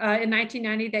birds in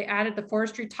 1990, they added the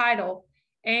forestry title.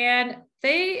 And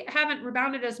they haven't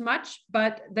rebounded as much,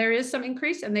 but there is some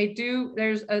increase, and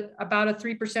there's about a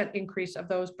 3% increase of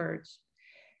those birds.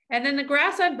 And then the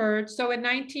grassland birds, so in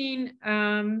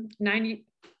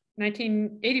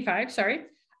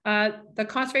 1985, the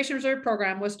Conservation Reserve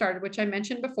Program was started, which I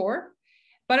mentioned before.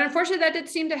 But unfortunately, that didn't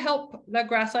seem to help the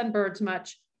grassland birds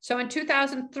much. So in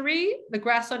 2003, the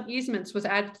grassland easements was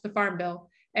added to the Farm Bill,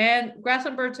 and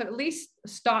grassland birds have at least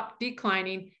stopped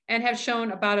declining and have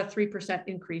shown about a 3%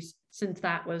 increase since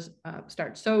that was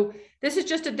started. So this is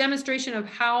just a demonstration of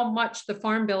how much the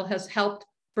Farm Bill has helped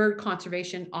bird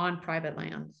conservation on private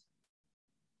lands.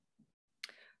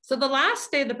 So the last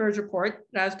State of the Birds report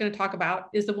that I was going to talk about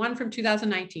is the one from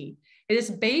 2019. It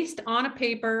is based on a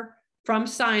paper from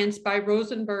Science by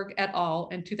Rosenberg et al.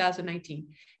 In 2019.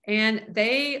 And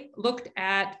they looked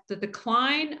at the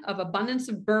decline of abundance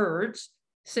of birds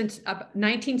since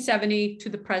 1970 to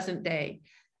the present day.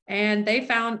 And they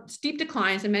found steep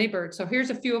declines in many birds. So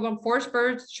here's a few of them. Forest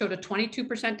birds showed a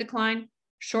 22% decline.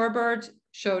 Shorebirds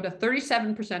showed a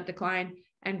 37% decline.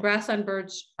 And grassland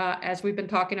birds, as we've been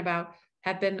talking about,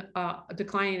 have been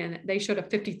declining, and they showed a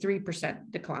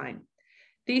 53% decline.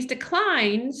 These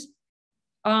declines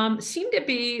seem to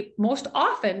be most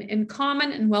often in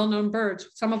common and well-known birds,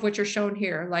 some of which are shown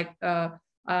here, like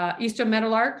eastern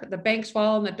meadowlark, the bank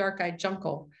swallow, and the dark-eyed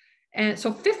junco. And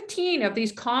so 15 of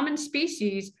these common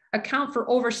species account for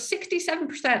over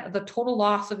 67% of the total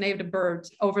loss of native birds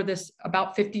over this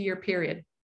about 50-year period.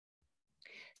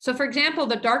 So for example,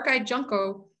 the dark-eyed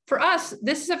junco, for us,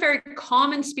 this is a very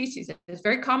common species. It's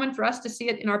very common for us to see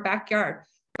it in our backyard,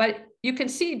 but you can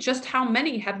see just how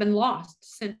many have been lost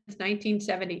since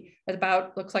 1970.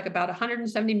 Looks like about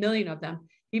 170 million of them.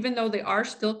 Even though they are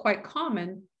still quite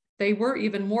common, they were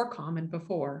even more common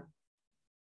before.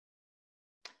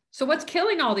 So what's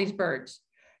killing all these birds?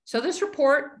 So this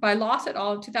report by Loss et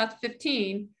al. In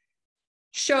 2015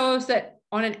 shows that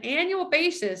on an annual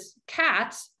basis,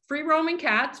 cats, free-roaming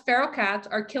cats, feral cats,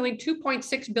 are killing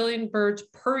 2.6 billion birds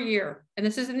per year. And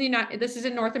this is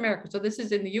in North America. So this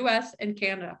is in the US and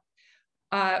Canada.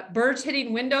 Birds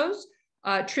hitting windows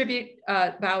contribute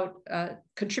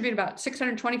about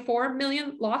 624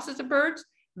 million losses of birds.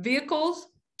 Vehicles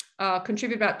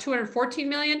contribute about 214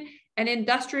 million. And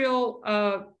industrial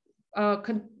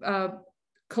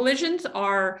collisions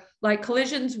are like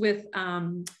collisions with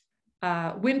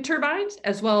wind turbines,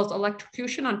 as well as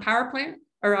electrocution on power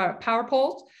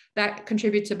poles, that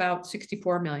contributes about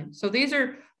 64 million. So these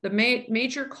are the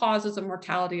major causes of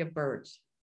mortality of birds.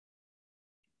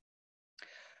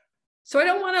 So I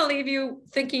don't want to leave you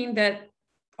thinking that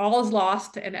all is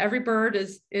lost and every bird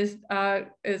is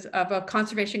of a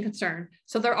conservation concern.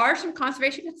 So there are some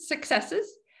conservation successes.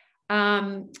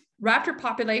 Raptor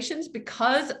populations,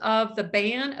 because of the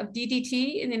ban of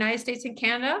DDT in the United States and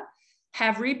Canada,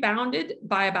 have rebounded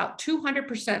by about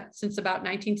 200% since about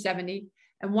 1970.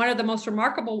 And one of the most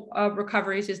remarkable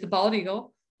recoveries is the bald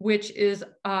eagle, which is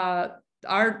the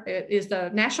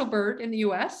national bird in the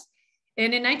US.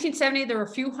 And in 1970, there were a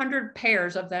few hundred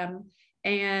pairs of them.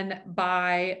 And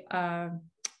by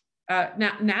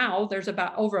now there's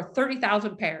about over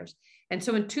 30,000 pairs. And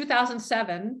so in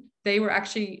 2007, they were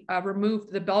actually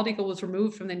removed, the bald eagle was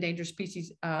removed from the endangered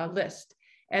species list.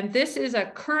 And this is a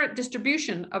current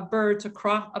distribution of birds of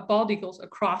bald eagles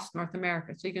across North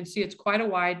America. So you can see it's quite a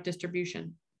wide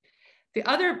distribution. The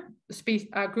other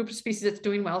group of species that's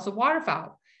doing well is the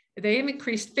waterfowl. They have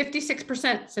increased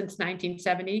 56% since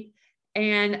 1970.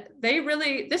 And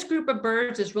this group of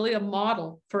birds is really a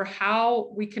model for how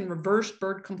we can reverse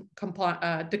bird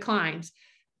declines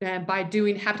by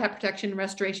doing habitat protection and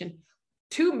restoration.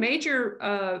 Two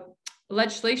major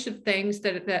legislative things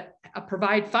that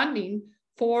provide funding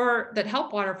that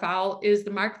help waterfowl is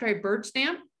the Migratory Bird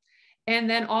Stamp, and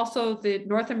then also the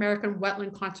North American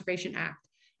Wetland Conservation Act.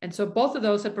 And so both of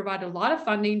those have provided a lot of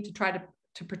funding to try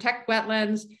to protect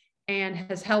wetlands and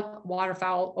has helped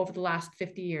waterfowl over the last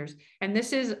 50 years. And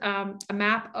this is a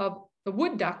map of the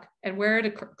wood duck and where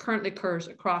it currently occurs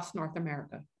across North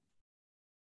America.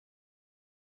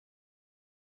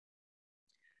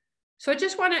 So I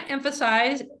just want to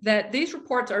emphasize that these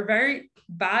reports are very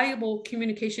valuable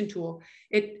communication tool.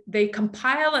 They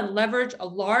compile and leverage a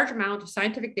large amount of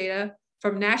scientific data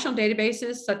from national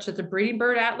databases such as the Breeding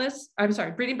Bird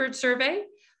Survey,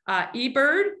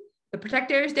 eBird, the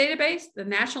Protect Areas Database, the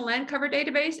National Land Cover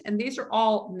Database, and these are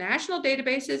all national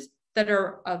databases that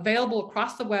are available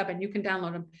across the web, and you can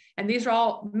download them. And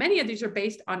many of these are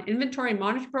based on inventory and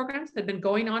monitoring programs that have been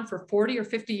going on for 40 or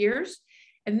 50 years.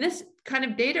 And this kind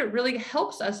of data really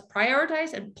helps us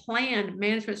prioritize and plan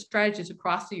management strategies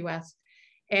across the US.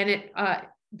 And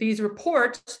these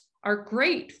reports are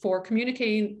great for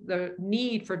communicating the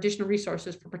need for additional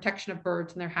resources for protection of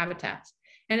birds and their habitats.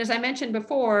 And as I mentioned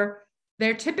before,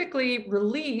 they're typically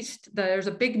released, there's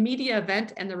a big media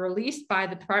event, and they're released by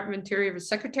the Department of Interior's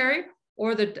Secretary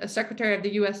or the Secretary of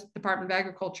the US Department of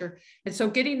Agriculture. And so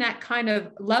getting that kind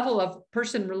of level of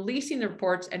person releasing the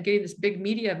reports and getting this big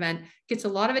media event gets a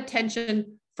lot of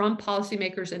attention from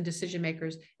policymakers and decision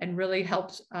makers, and really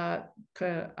helps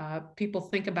people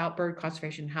think about bird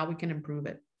conservation, how we can improve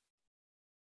it.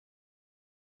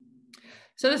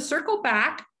 So to circle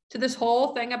back to this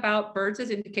whole thing about birds as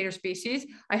indicator species,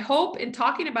 I hope in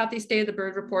talking about these State of the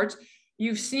Bird reports,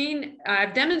 you've seen,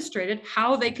 I've demonstrated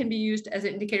how they can be used as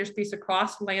an indicator species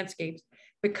across landscapes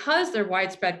because they're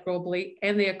widespread globally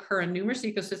and they occur in numerous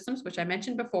ecosystems, which I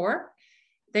mentioned before.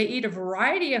 They eat a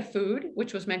variety of food,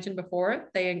 which was mentioned before.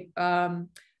 They have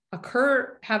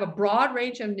a broad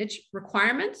range of niche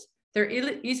requirements. They're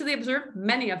easily observed.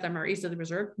 Many of them are easily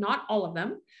observed, not all of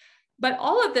them. But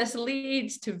all of this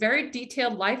leads to very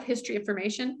detailed life history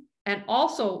information and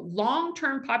also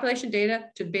long-term population data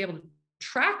to be able to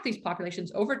track these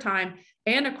populations over time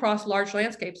and across large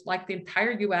landscapes like the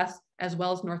entire US as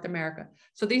well as North America.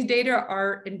 So these data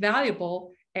are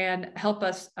invaluable and help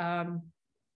us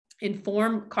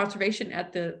inform conservation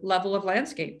at the level of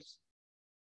landscapes.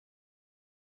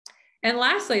 And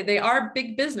lastly, they are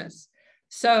big business.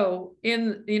 So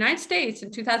in the United States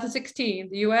in 2016,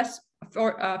 the US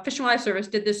Fish and Wildlife Service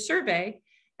did this survey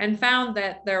and found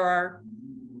that there are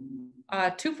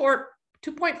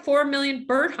 2.4 million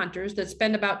bird hunters that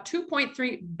spend about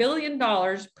 $2.3 billion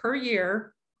per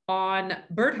year on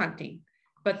bird hunting.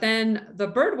 But then the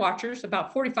bird watchers,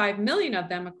 about 45 million of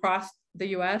them across the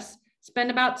US,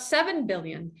 spend about 7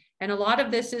 billion. And a lot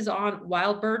of this is on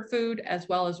wild bird food as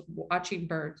well as watching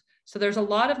birds. So there's a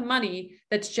lot of money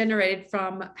that's generated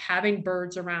from having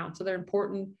birds around. So they're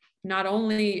important not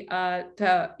only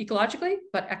ecologically,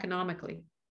 but economically.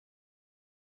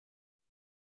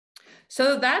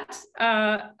 So that's,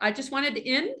 I just wanted to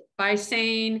end by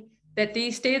saying that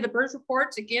these State of the Birds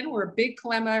reports, again, were a big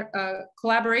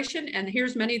collaboration. And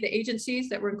here's many of the agencies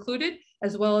that were included,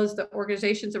 as well as the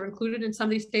organizations that were included in some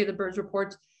of these State of the Birds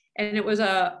reports. And it was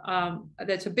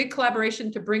that's a big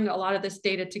collaboration to bring a lot of this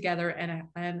data together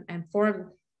and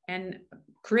form and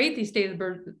create these State of the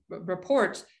Bird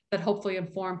reports that hopefully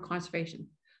inform conservation.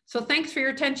 So thanks for your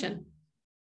attention.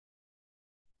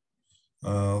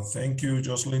 Thank you,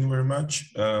 Jocelyn, very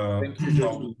much. Thank you,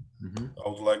 Jocelyn. I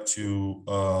would like to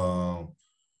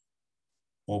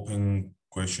open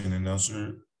question and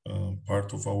answer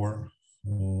part of our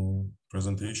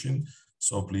presentation.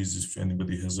 So please, if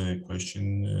anybody has a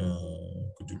question,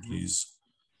 could you please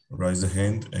raise a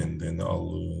hand, and then I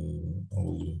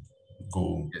will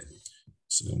go,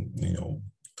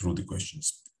 through the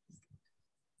questions.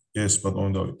 Yes, but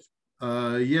on the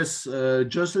yes,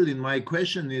 Jocelyn, my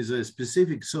question is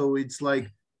specific. So it's like,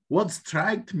 what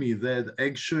struck me that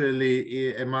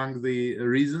actually among the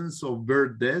reasons of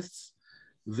bird deaths,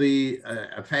 the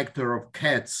factor of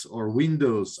cats or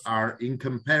windows are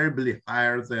incomparably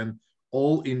higher than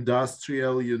all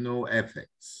industrial,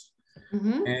 effects.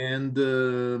 Mm-hmm. And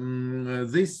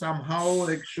this somehow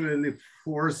actually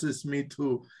forces me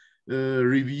to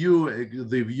review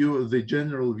the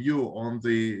general view on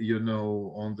the,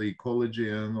 on the ecology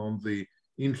and on the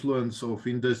influence of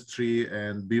industry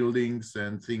and buildings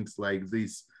and things like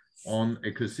this on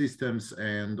ecosystems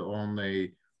and on a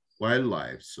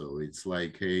wildlife. So it's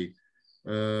like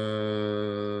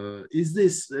is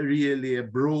this really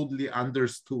broadly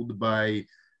understood by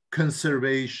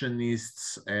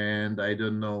conservationists and I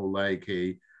don't know, like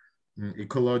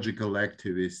ecological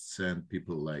activists and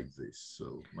people like this?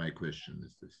 So my question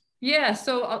is this. Yeah,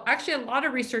 so actually a lot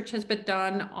of research has been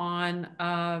done on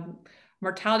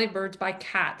mortality of birds by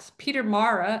cats. Peter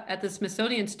Mara at the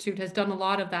Smithsonian Institute has done a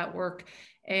lot of that work.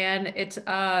 And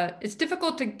it's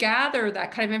difficult to gather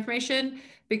that kind of information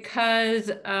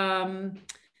because,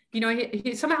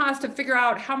 he somehow has to figure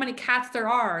out how many cats there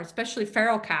are, especially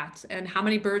feral cats, and how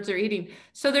many birds they're eating.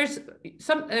 So there's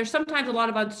sometimes a lot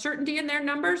of uncertainty in their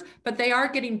numbers, but they are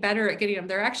getting better at getting them.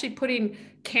 They're actually putting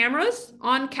cameras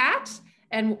on cats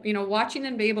and, watching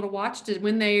them, be able to watch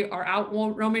when they are out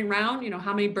roaming around,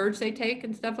 how many birds they take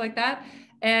and stuff like that.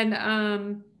 And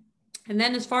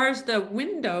then as far as the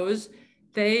windows,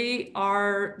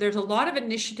 there's a lot of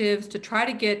initiatives to try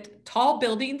to get tall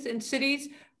buildings in cities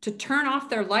to turn off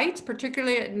their lights,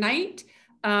 particularly at night,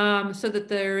 so that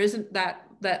there isn't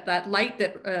that light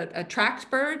that attracts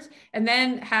birds, and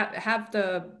then have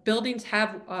the buildings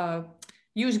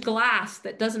use glass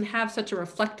that doesn't have such a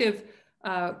reflective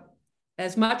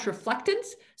as much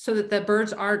reflectance, so that the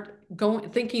birds aren't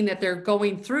thinking that they're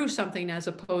going through something as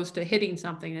opposed to hitting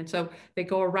something. And so they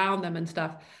go around them and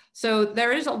stuff. So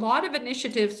there is a lot of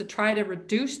initiatives to try to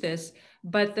reduce this,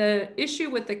 but the issue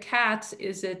with the cats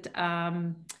is that,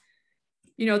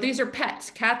 you know, these are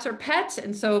pets. Cats are pets.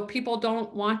 And so people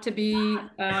don't want to be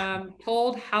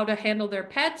told how to handle their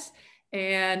pets.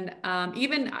 And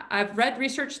even I've read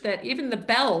research that even the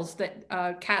bells that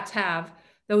cats have,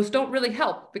 those don't really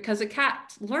help, because the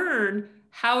cats learn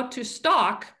how to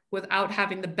stalk without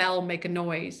having the bell make a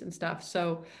noise and stuff.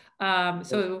 So,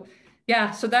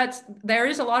 yeah, so there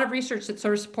is a lot of research that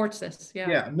sort of supports this. Yeah.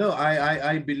 Yeah, no,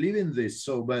 I believe in this.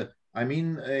 So, but I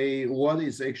mean, what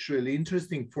is actually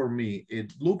interesting for me,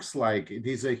 it looks like it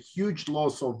is a huge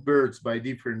loss of birds by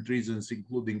different reasons,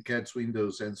 including cats,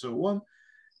 windows, and so on.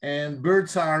 And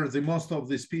birds are, most of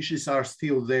the species are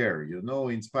still there, you know,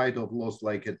 in spite of loss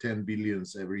like 10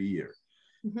 billions every year.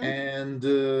 Mm-hmm. And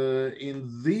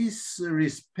in this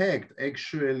respect,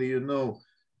 actually, you know,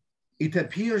 it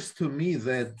appears to me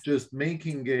that just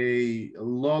making a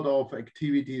lot of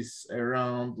activities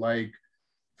around like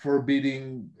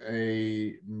forbidding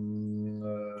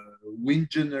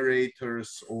wind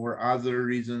generators or other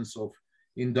reasons of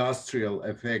industrial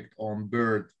effect on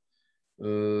bird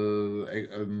and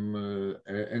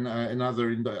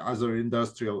other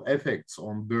industrial effects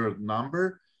on bird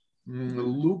number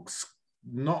looks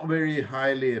not very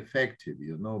highly effective,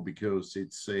 you know, because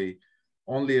it's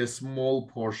only a small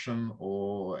portion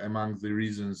or among the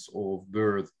reasons of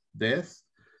bird death.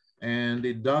 And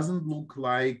it doesn't look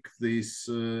like these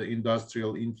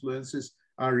industrial influences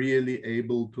are really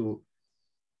able to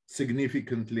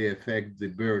significantly affect the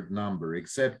bird number,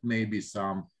 except maybe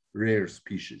some rare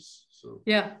species. So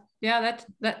yeah,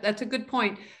 that's a good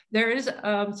point. There is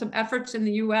some efforts in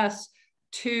the U.S.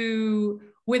 to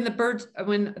when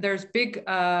there's big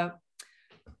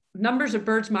numbers of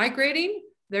birds migrating,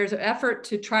 there's an effort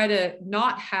to try to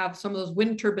not have some of those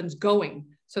wind turbines going,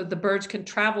 so the birds can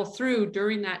travel through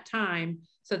during that time,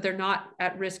 so that they're not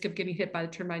at risk of getting hit by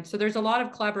the turbine. So there's a lot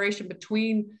of collaboration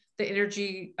between the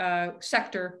energy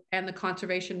sector and the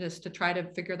conservationists to try to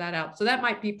figure that out. So that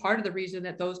might be part of the reason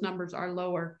that those numbers are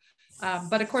lower.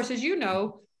 But of course, as you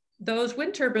know, those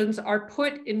wind turbines are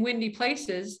put in windy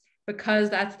places because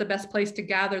that's the best place to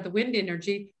gather the wind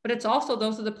energy. But it's also,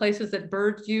 those are the places that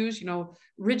birds use, you know,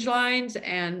 ridge lines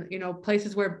and, you know,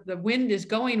 places where the wind is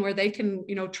going, where they can,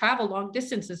 you know, travel long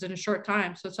distances in a short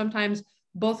time. So sometimes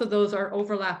both of those are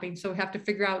overlapping. So we have to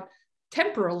figure out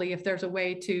temporarily if there's a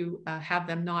way to have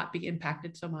them not be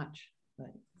impacted so much.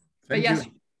 But yes,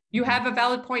 you have a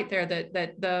valid point there that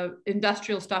the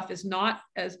industrial stuff is not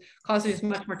as causing as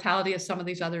much mortality as some of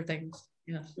these other things.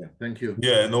 Yes. Yeah, thank you.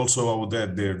 Yeah, and also I would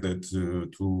add there that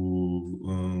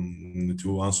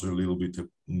to answer a little bit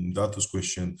Dato's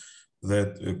question,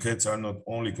 that cats are not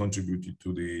only contributed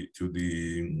to the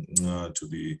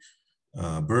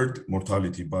bird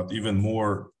mortality, but even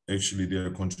more, actually, they are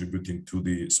contributing to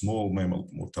the small mammal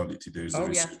mortality. There is a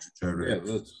research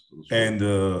that's and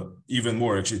even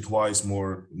more, actually, twice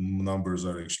more numbers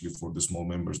are actually for the small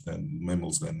mammals than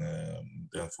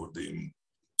for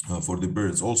the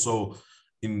birds. Also,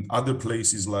 in other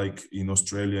places like in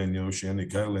Australia and the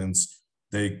Oceanic Islands,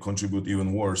 they contribute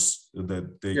even worse.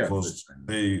 That they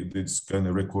it's kind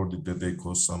of recorded that they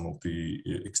cause some of the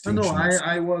extinctions. No,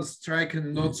 I was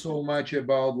striking not so much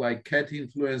about like cat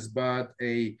influence, but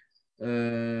a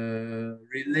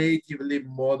relatively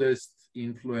modest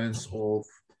influence of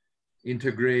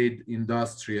integrated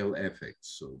industrial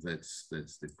effects. So that's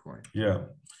the point. Yeah,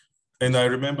 and I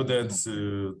remember that.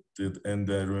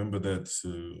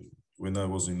 When I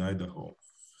was in Idaho,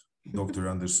 Dr.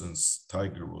 Anderson's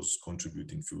tiger was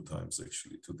contributing a few times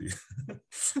actually to the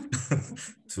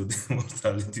to the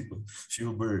mortality of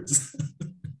few birds.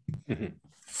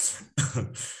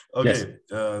 Okay,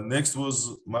 yes. Next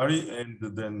was Mari, and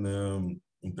then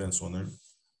Soner.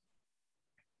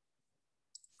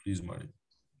 Please, Mari.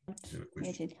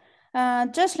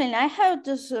 Jocelyn, I have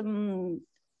just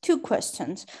two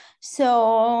questions.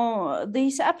 So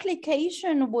this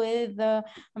application with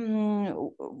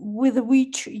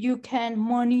which you can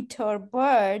monitor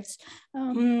birds,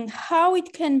 how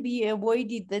it can be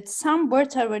avoided that some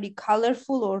birds are very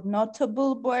colorful or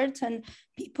notable birds, and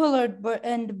people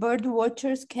and bird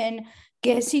watchers can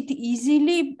guess it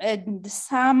easily, and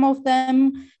some of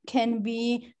them can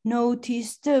be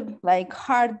noticed like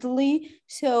hardly.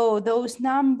 So those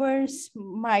numbers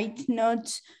might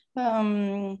not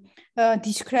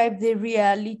describe the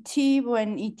reality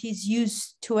when it is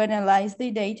used to analyze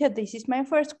the data. This is my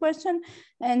first question.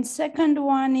 And second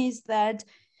one is that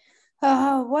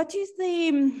What is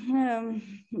the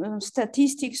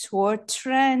statistics or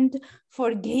trend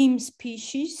for game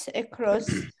species across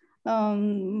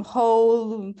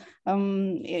whole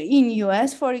in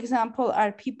US, for example?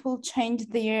 Are people change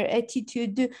their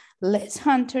attitude? Less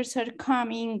hunters are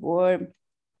coming, or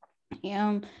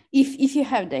if you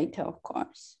have data, of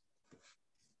course.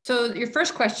 So your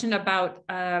first question about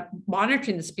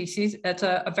monitoring the species, that's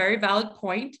a very valid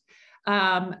point.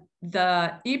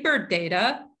 The eBird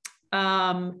data,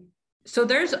 so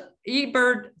there's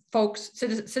eBird folks,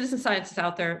 citizen scientists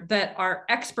out there that are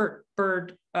expert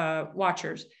bird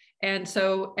watchers. And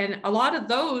so, and a lot of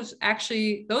those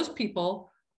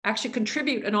people actually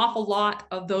contribute an awful lot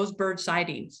of those bird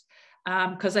sightings,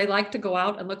 because they like to go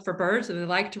out and look for birds, and they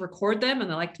like to record them, and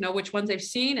they like to know which ones they've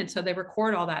seen. And so they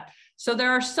record all that. So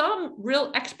there are some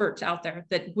real experts out there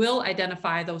that will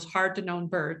identify those hard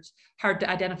to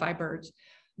identify birds.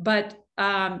 But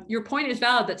your point is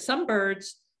valid that some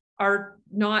birds are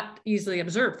not easily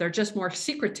observed. They're just more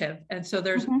secretive. And so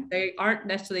they aren't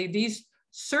necessarily, these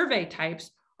survey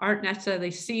types aren't necessarily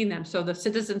seeing them. So the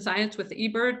citizen science with the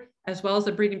eBird, as well as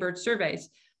the breeding bird surveys.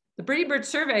 The breeding bird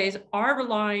surveys are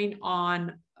relying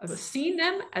on seeing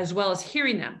them as well as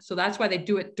hearing them. So that's why they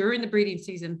do it during the breeding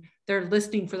season. They're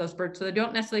listening for those birds. So they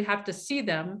don't necessarily have to see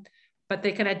them, but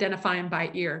they can identify them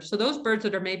by ear. So those birds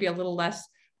that are maybe a little less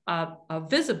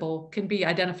visible can be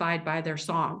identified by their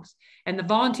songs. And the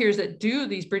volunteers that do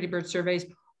these breeding bird surveys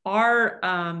are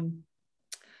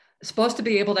supposed to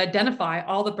be able to identify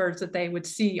all the birds that they would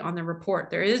see on the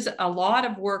report. There is a lot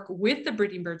of work with the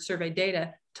breeding bird survey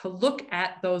data to look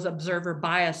at those observer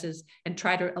biases and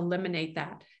try to eliminate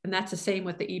that. And that's the same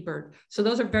with the eBird. So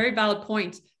those are very valid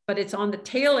points, but it's on the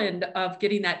tail end of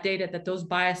getting that data that those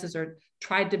biases are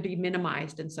tried to be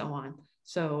minimized and so on.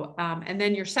 So, and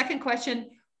then your second question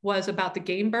was about the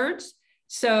game birds.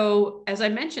 So as I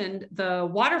mentioned, the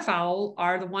waterfowl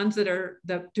are the ones that are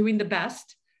doing the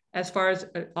best as far as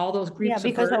all those groups of birds. Yeah,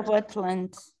 because of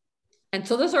wetlands. And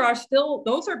so those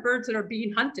are birds that are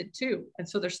being hunted too. And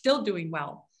so they're still doing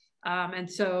well. And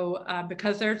so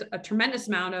because there's a tremendous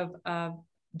amount of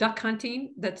duck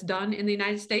hunting that's done in the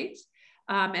United States,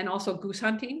 and also goose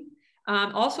hunting.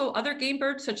 Also other game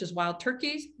birds such as wild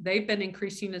turkeys, they've been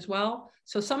increasing as well.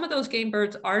 So some of those game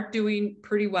birds are doing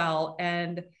pretty well.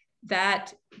 And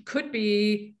that could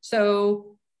be,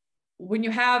 so when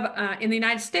you have, in the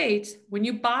United States, when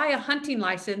you buy a hunting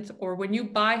license or when you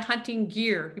buy hunting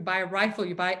gear, you buy a rifle,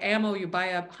 you buy ammo, you buy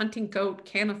a hunting coat,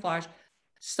 camouflage,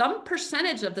 some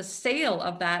percentage of the sale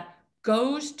of that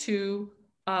goes to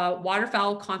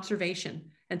waterfowl conservation.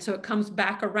 And so it comes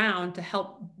back around to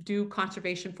help do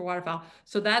conservation for waterfowl.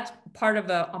 So that's part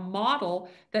of a model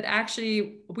that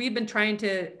actually we've been trying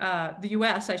to, the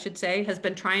US, I should say, has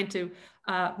been trying to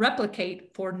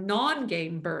replicate for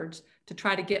non-game birds to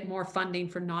try to get more funding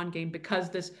for non-game, because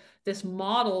this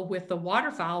model with the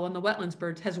waterfowl and the wetlands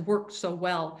birds has worked so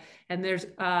well. And there's,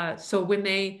 so when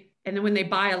they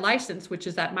buy a license, which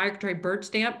is that migratory bird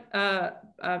stamp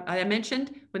I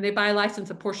mentioned, when they buy a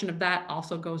license, a portion of that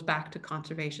also goes back to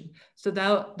conservation. So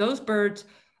those birds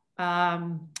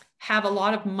have a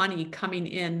lot of money coming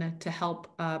in to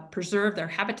help preserve their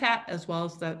habitat as well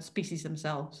as the species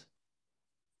themselves.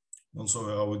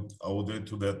 Also, I would add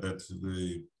to that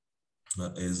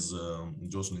as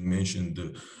Jocelyn mentioned,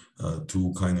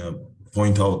 to kind of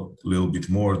point out a little bit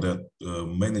more that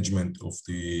management of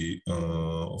the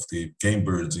game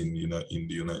birds in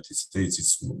the United States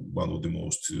is one of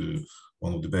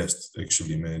the best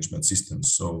actually management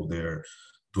systems. So they're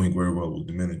doing very well with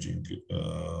the managing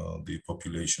the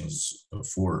populations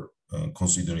for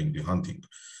considering the hunting.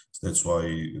 So that's why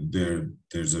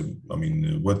there's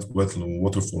wetland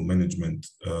waterfall management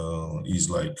is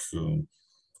like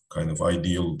kind of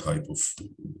ideal type of,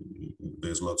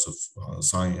 there's lots of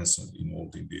science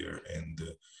involved in there, and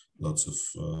lots of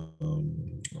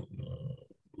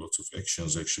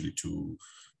actions actually to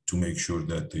make sure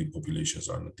that the populations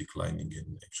are not declining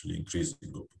and actually increasing.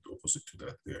 Opposite to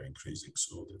that, they are increasing.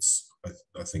 So that's,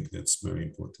 I think that's very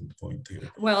important point here.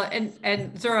 Well,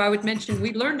 and Zora, I would mention,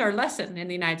 we learned our lesson in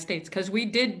the United States, because we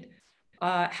did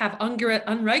have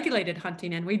unregulated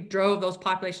hunting, and we drove those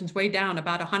populations way down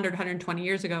about 100, 120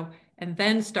 years ago, and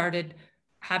then started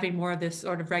having more of this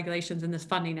sort of regulations and this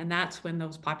funding, and that's when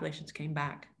those populations came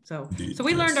back. So, Indeed, so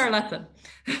we learned our lesson.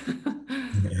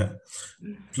 Yeah.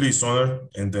 Please, Soner,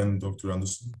 and then Dr.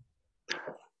 Anderson.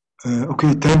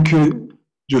 Okay, thank you,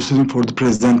 Jocelyn, for the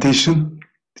presentation.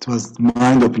 It was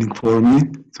mind-opening for me.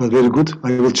 It was very good.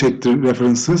 I will check the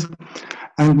references.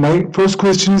 And my first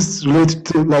question is related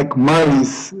to like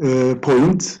Mari's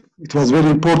point. It was very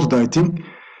important, I think,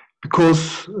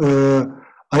 because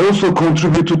I also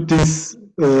contributed this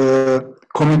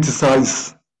community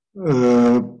size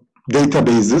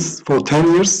databases for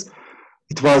 10 years.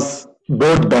 It was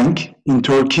Bird Bank in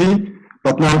Turkey,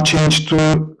 but now changed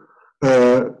to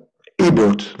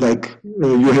eBird, like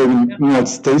you have in the United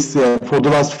States. For the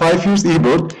last 5 years,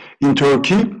 eBird in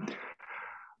Turkey.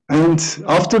 And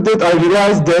after that, I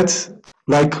realized that,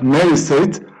 like Mary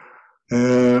said,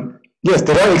 yes,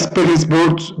 there are experienced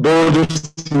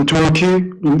birders in Turkey,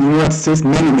 in the United States,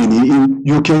 many, in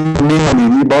UK,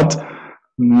 many, but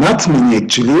not many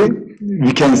actually,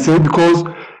 we can say, because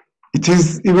it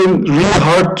is even really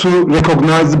hard to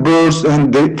recognize the birds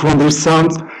and from their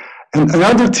sounds. And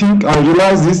another thing I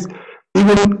realized is,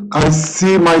 even I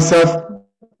see myself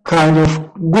kind of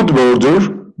good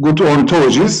birder, good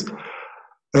ornithologist,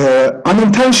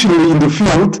 unintentionally in the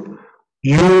field,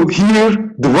 you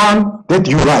hear the one that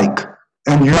you like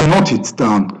and you note it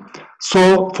down.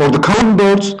 So for the common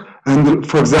birds and,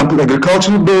 for example,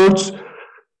 agricultural birds,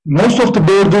 most of the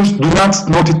birders do not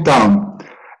note it down.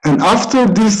 And after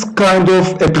this kind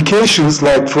of applications,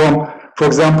 like from, for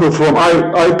example, from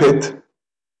iPad,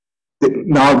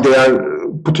 now they are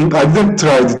putting, I didn't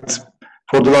try it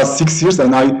for the last 6 years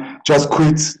and I just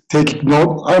quit taking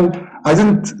notes. I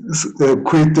didn't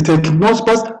quit the taking notes,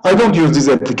 but I don't use these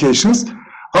applications.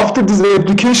 After these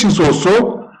applications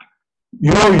also,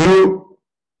 you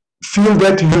feel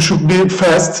that you should be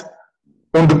fast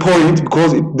on the point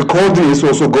because the coordinates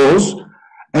also goes,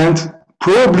 and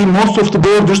probably most of the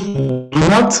birders do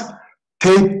not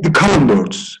take the common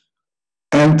birds.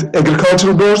 And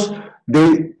agricultural birds,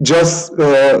 they just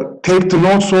take the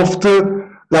notes of the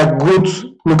like good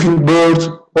looking bird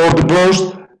or the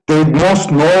birds they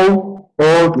most know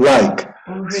or like.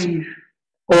 Or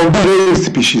the rare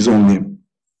species only.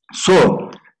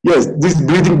 So, yes, this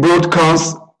breeding bird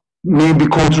counts maybe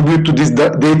contribute to this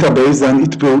database and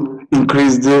it will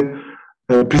increase the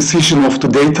precision of the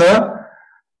data.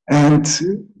 And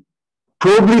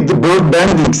probably the bird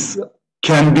bandings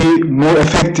can be more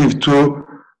effective to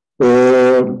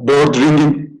bird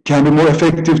ringing, can be more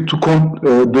effective to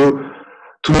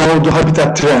know the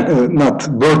habitat trend, not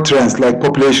bird trends like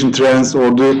population trends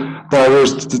or the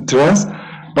diversity trends,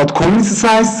 but community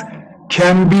size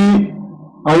can be,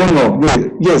 I don't know,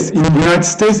 yes, in the United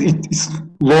States it is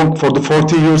long for the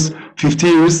 40 years, 50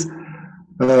 years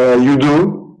you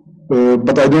do,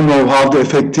 but I don't know how the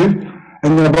effective.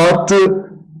 And about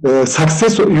the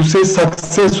success, you say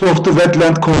success of the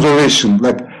wetland conservation,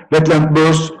 like wetland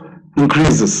birds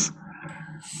increases.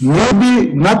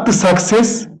 Maybe not the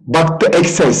success, but the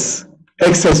access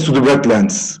to the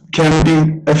wetlands can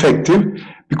be effective,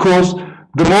 because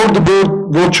the more the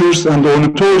bird watchers and the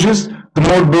ornithologists, the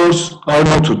more birds are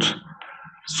noted.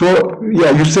 So,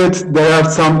 yeah, you said there are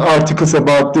some articles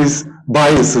about these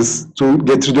biases, to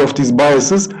get rid of these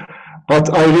biases, but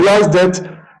I realized that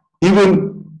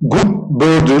even good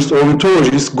birders,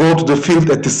 ornithologists, go to the field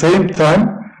at the same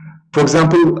time. For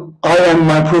example, I and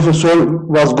my professor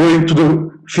was going to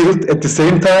the field at the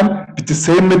same time with the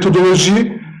same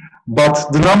methodology,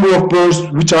 but the number of birds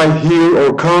which I hear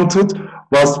or counted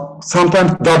was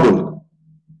sometimes double.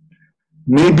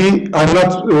 Maybe I'm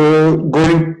not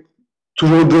going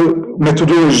through the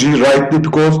methodology rightly,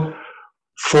 because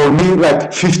for me,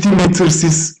 like 50 meters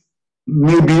is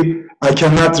maybe I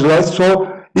cannot write. So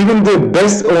even the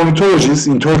best ornithologists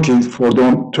in Turkey, for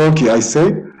Turkey, I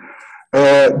say,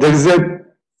 there is a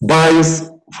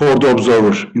bias for the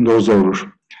observer, in the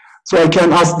observer. So I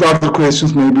can ask the other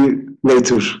questions maybe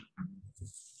later.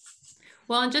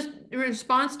 Well, and just in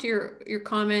response to your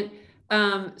comment,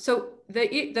 so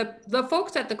the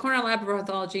folks at the Cornell Lab of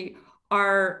Ornithology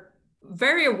are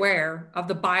very aware of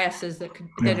the biases that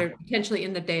are potentially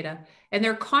in the data, and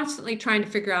they're constantly trying to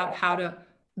figure out how to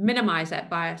minimize that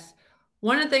bias.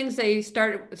 One of the things they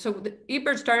started, so the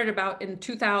eBird started about in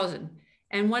 2000,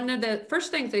 and one of the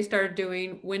first things they started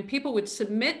doing when people would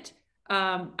submit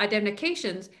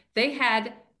identifications, they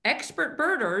had expert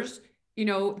birders,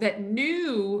 that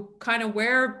knew kind of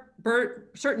where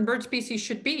certain bird species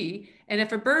should be. And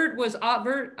if a bird was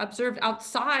observed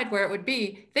outside where it would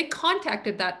be, they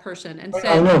contacted that person and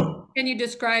said, can you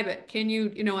describe it? Can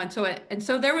you, and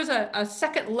so there was a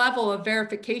second level of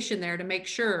verification there to make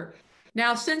sure.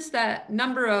 Now, since that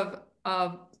number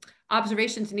of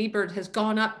observations in eBird has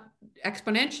gone up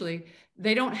exponentially,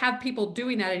 they don't have people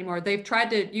doing that anymore. They've tried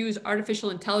to use artificial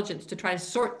intelligence to try to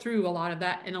sort through a lot of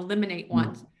that and eliminate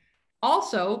ones.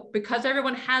 Also, because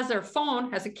everyone has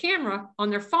a camera on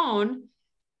their phone,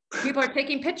 people are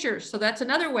taking pictures. So that's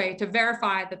another way to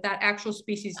verify that actual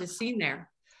species is seen there.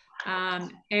 I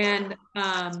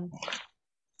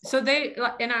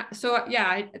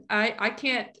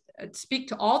can't speak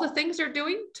to all the things they're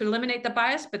doing to eliminate the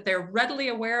bias, but they're readily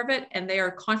aware of it. And they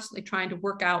are constantly trying to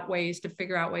work out ways to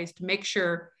figure out ways to make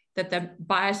sure that the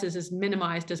biases is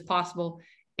minimized as possible.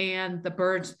 And the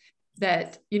birds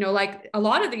that, you know, like a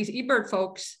lot of these eBird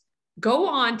folks go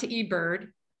on to eBird,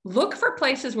 look for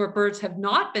places where birds have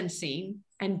not been seen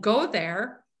and go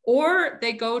there, or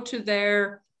they go to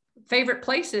their favorite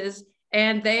places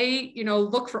and they, you know,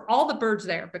 look for all the birds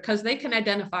there because they can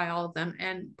identify all of them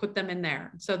and put them in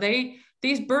there. So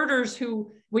these birders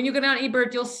who, when you go down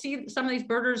eBird, you'll see some of these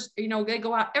birders, you know, they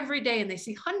go out every day and they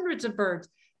see hundreds of birds.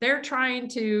 They're trying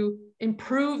to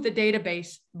improve the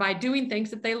database by doing things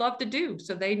that they love to do.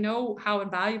 So they know how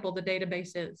invaluable the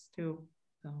database is too.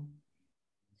 So.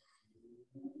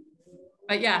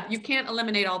 But yeah, you can't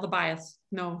eliminate all the bias.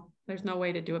 No, there's no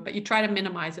way to do it, but you try to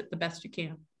minimize it the best you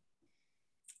can.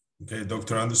 Okay,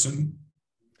 Dr. Anderson.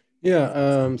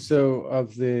 Yeah, so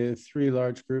of the three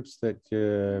large groups that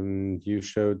you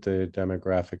showed, the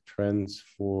demographic trends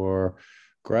for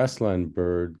grassland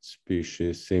bird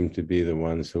species seem to be the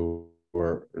ones who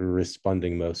were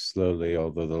responding most slowly,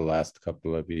 although the last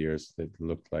couple of years it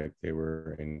looked like they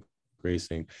were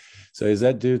increasing. So is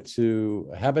that due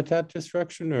to habitat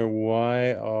destruction, or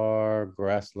why are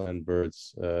grassland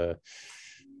birds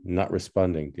not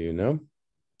responding? Do you know?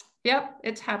 Yep,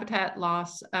 it's habitat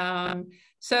loss.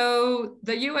 So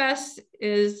the US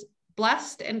is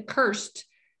blessed and cursed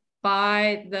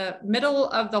by the middle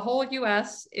of the whole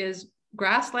US is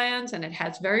grasslands, and it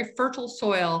has very fertile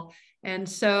soil. And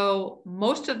so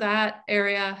most of that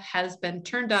area has been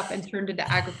turned up and turned into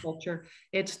agriculture.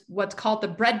 It's what's called the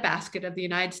breadbasket of the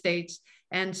United States.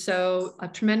 And so a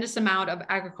tremendous amount of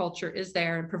agriculture is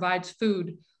there and provides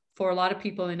food for a lot of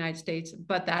people in the United States,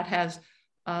 but that has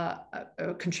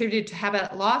contributed to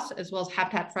habitat loss as well as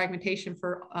habitat fragmentation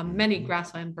for many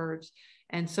grassland birds.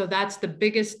 And so that's the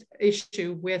biggest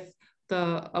issue with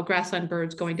the grassland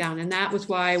birds going down. And that was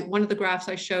why one of the graphs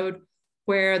I showed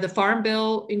where the Farm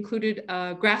Bill included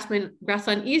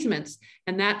grassland easements,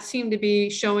 and that seemed to be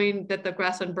showing that the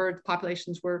grassland bird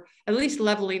populations were at least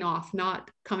leveling off,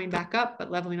 not coming back up, but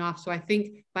leveling off. So I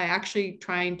think by actually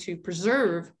trying to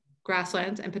preserve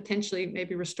grasslands and potentially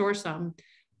maybe restore some,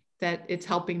 that it's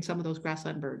helping some of those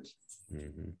grassland birds.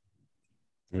 Mm-hmm.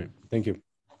 Right. Thank you.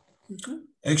 Mm-hmm.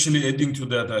 Actually, adding to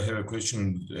that, I have a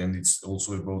question, and it's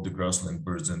also about the grassland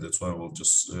birds, and that's why I will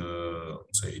just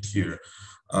say it here.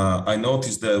 I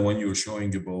noticed that when you were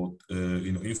showing about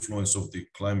influence of the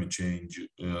climate change,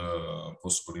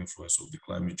 possible influence of the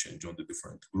climate change on the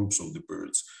different groups of the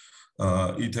birds,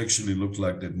 it actually looked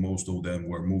like that most of them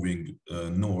were moving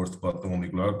north, but only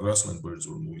grassland birds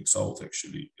were moving south.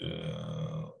 Actually,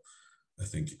 I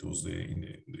think it was a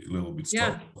little bit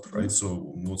south, right?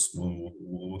 So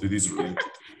what it is related to?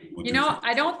 You know,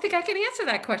 I don't think I can answer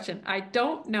that question. I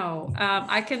don't know.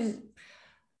 I can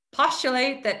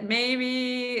postulate that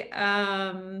maybe,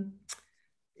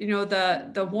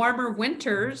 the warmer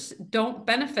winters don't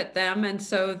benefit them. And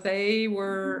so they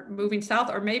were moving south,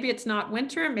 or maybe it's not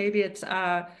winter, maybe it's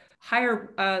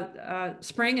higher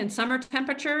spring and summer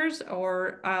temperatures,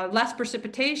 or less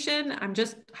precipitation. I'm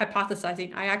just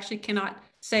hypothesizing. I actually cannot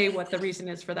say what the reason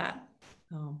is for that.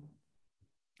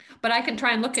 But I can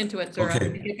try and look into it, Zura,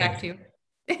 and get back to you.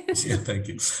 Yeah, thank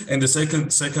you. And the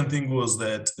second thing was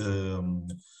that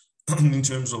in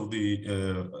terms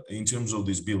of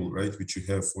this bill, right, which you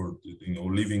have for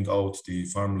leaving out the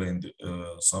farmland,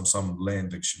 some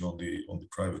land actually on the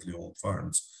privately owned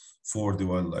farms for the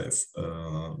wildlife,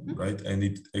 right, and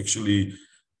it actually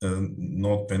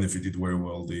not benefited very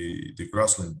well the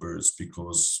grassland birds,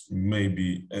 because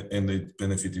maybe, and it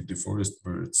benefited the forest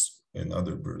birds and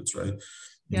other birds, right?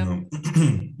 Yeah.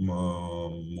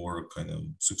 More kind of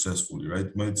successfully, right?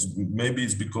 But maybe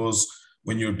it's because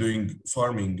when you're doing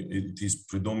farming, it is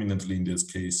predominantly in this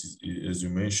case, as you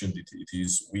mentioned, it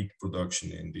is wheat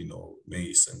production and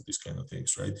maize and these kind of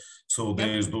things, right? So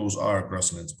those are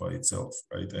grasslands by itself,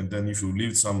 right? And then if you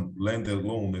leave some land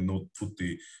alone and not put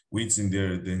the weeds in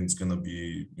there, then it's gonna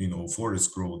be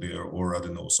forest grow there, or I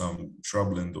don't know, some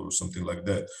shrubland or something like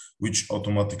that, which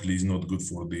automatically is not good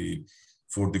for the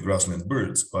grassland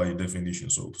birds by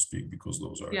definition, so to speak, because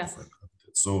those are different.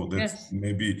 So that's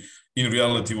maybe in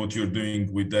reality what you're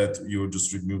doing with that, you're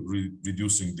just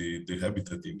reducing the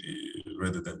habitat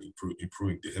rather than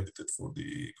improving the habitat for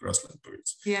the grassland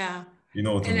birds. Yeah. You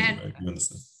know what I mean, right? You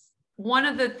understand? One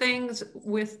of the things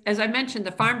as I mentioned,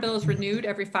 the Farm Bill is renewed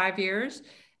every 5 years,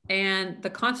 and the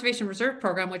Conservation Reserve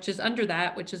Program, which is under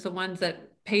that, which is the ones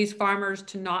that pays farmers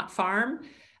to not farm,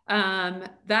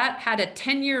 that had a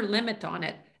 10-year limit on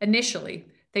it initially.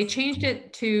 They changed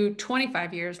it to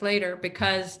 25 years later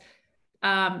because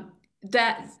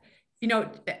that you know,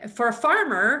 for a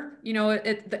farmer, you know,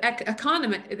 the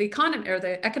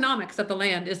economics of the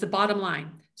land is the bottom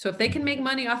line. So if they can make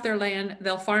money off their land,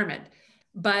 they'll farm it.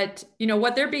 But, you know,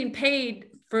 what they're being paid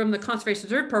from the Conservation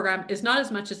Reserve Program is not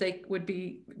as much as they would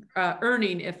be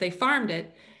earning if they farmed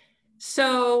it.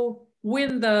 So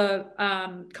when the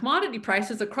commodity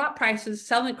prices, the crop prices,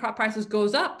 selling crop prices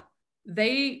goes up,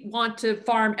 they want to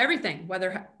farm everything,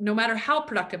 no matter how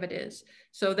productive it is.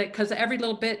 So that, because every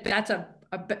little bit, that's a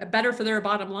better for their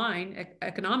bottom line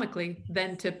economically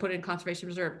than to put in Conservation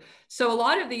Reserve. So a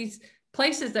lot of these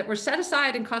places that were set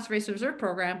aside in Conservation Reserve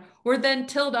Program were then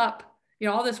tilled up. You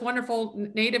know, all this wonderful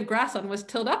native grassland was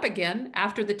tilled up again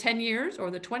after the 10 years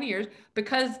or the 20 years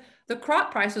because the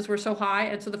crop prices were so high.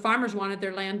 And so the farmers wanted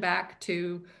their land back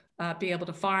to be able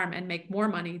to farm and make more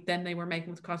money than they were making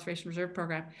with the Conservation Reserve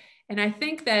Program. And I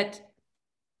think that,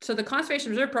 so the Conservation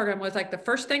Reserve Program was like the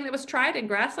first thing that was tried in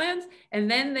grasslands, and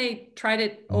then they tried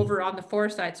it over on the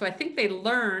forest side. So I think they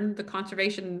learned, the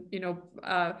conservation, you know,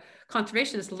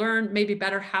 conservationists learned maybe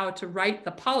better how to write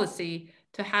the policy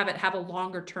to have it have a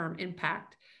longer term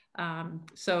impact. I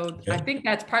think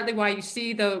that's partly why you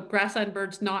see the grassland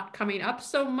birds not coming up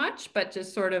so much, but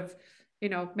just sort of, you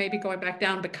know, maybe going back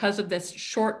down because of this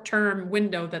short term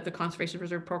window that the Conservation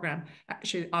Reserve Program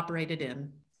actually operated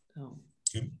in. So.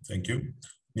 Okay, thank you.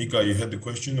 Nika, you had the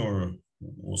question, or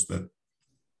was that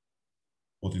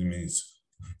what it means?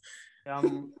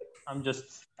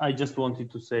 I just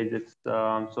wanted to say that,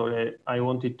 sorry, I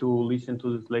wanted to listen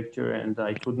to this lecture and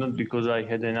I could not because I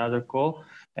had another call.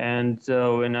 And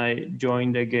when I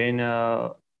joined again,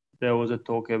 there was a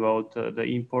talk about the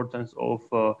importance of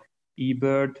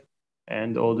eBird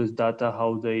and all this data,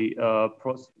 how they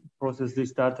process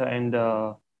this data and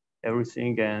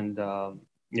everything. And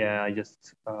yeah, I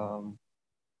just,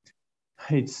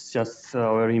 it's just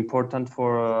very important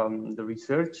for the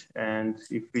research, and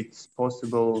if it's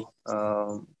possible,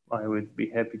 I would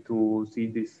be happy to see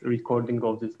this recording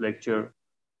of this lecture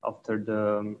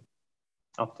after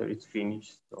it's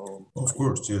finished. So of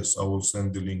course, yes, I will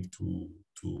send the link to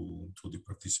the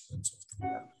participants.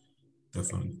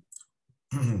 Definitely.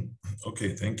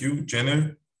 Okay, thank you.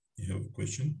 Jenner, you have a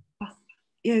question?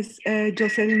 Yes,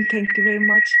 Jocelyn, thank you very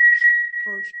much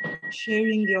for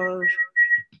sharing your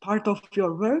part of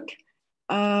your work.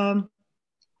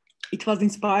 It was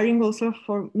inspiring also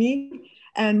for me.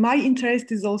 And my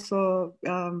interest is also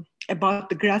about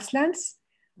the grasslands.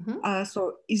 Mm-hmm.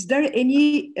 So is there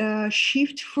any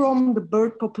shift from the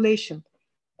bird population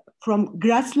from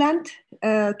grassland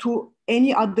to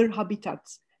any other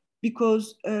habitats?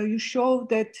 Because you show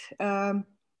that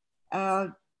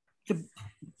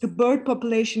the bird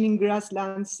population in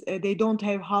grasslands, they don't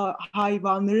have high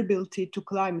vulnerability to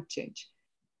climate change.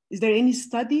 Is there any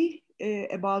study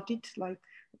about it? Like,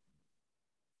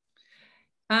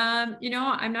 you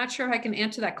know, I'm not sure I can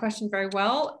answer that question very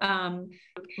well.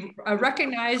 I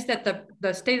recognize that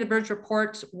the State of the Birds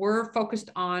reports were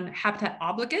focused on habitat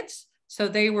obligates. So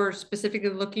they were specifically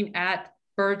looking at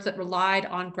birds that relied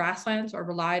on grasslands or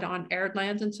relied on arid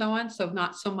lands and so on. So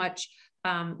not so much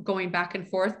going back and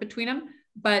forth between them.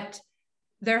 But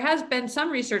there has been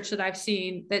some research that I've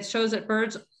seen that shows that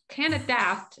birds can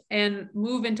adapt and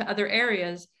move into other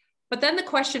areas. But then the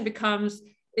question becomes,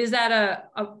 is that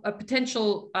a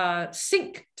potential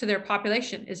sink to their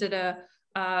population? Is it a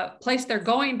place they're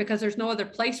going because there's no other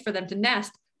place for them to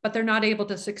nest, but they're not able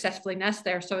to successfully nest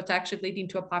there? So it's actually leading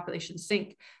to a population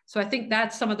sink. So I think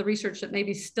that's some of the research that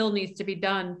maybe still needs to be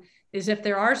done, is if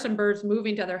there are some birds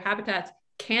moving to other habitats,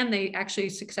 can they actually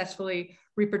successfully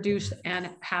reproduce and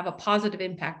have a positive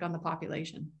impact on the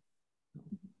population?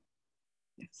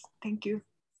 Yes, thank you.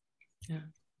 Yeah.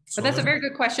 But that's a very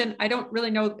good question. I don't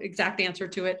really know the exact answer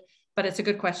to it, but it's a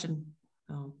good question.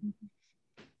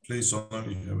 Please, Sonar,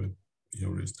 you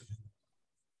have raised it.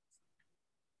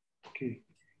 Okay.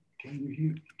 Can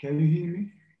you hear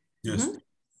me? Yes.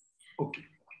 Mm-hmm. Okay.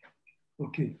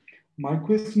 Okay. My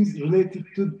question is related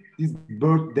to these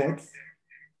bird deaths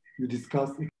you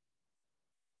discussed.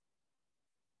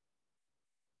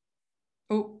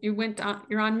 Oh,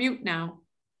 you're on mute now.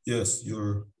 Yes,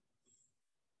 you're.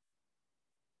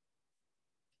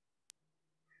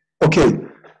 Okay,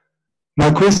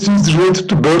 my question is related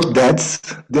to bird deaths,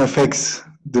 the effects,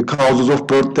 the causes of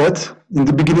bird death. In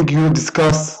the beginning, you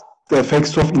discussed the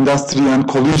effects of industry and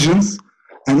collisions,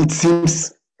 and it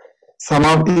seems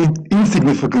somehow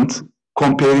insignificant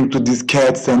comparing to these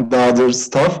cats and the other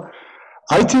stuff.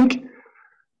 I think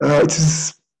it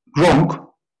is wrong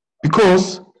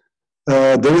because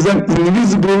there is an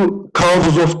invisible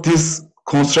causes of these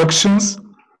constructions.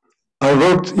 I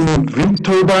worked in wind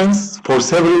turbines for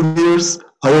several years.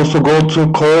 I also go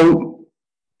to coal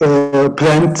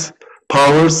plant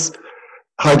powers,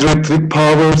 hydroelectric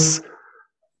powers,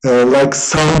 like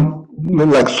sun,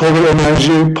 like solar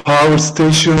energy, power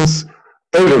stations,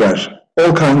 everywhere,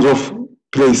 all kinds of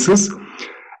places.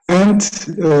 And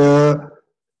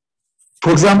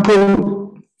for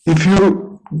example, if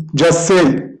you just say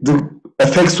the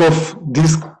effects of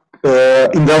this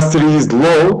industry is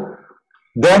low,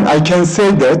 then I can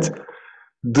say that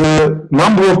the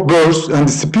number of birds and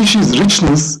the species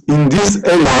richness in this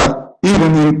area,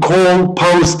 even in coal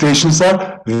power stations,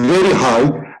 are very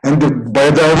high, and the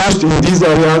biodiversity in these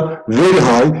areas very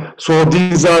high. So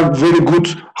these are very good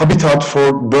habitat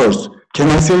for birds. Can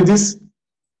I say this?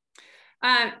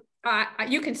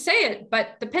 You can say it,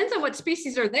 but depends on what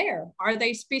species are there. Are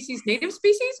they species, native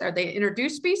species? Are they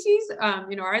introduced species?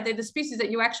 Are they the species that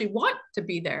you actually want to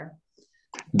be there?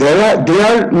 They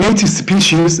are native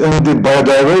species, and the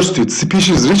biodiversity,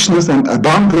 species richness and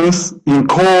abundance in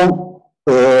coal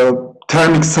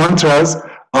thermic centrals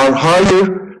are higher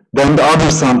than the other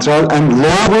central and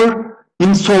lower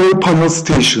in solar panel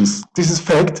stations. This is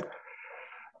fact,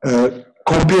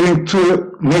 comparing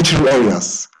to natural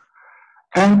areas.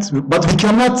 But we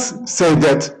cannot say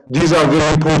that these are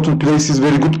very important places,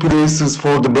 very good places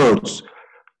for the birds,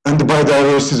 and the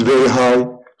biodiversity is very high.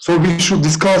 So we should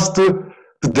discuss the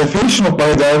definition of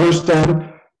biodiversity,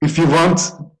 and if you want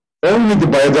only the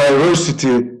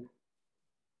biodiversity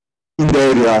in the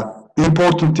area, the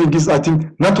important thing is, I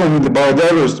think, not only the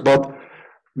biodiversity, but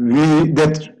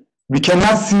we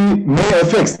cannot see many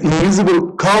effects,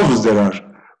 invisible causes there are.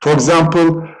 For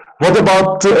example, what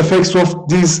about the effects of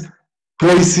these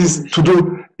places to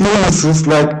do illnesses,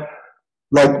 like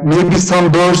maybe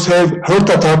some birds have heart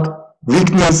attack,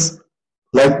 weakness,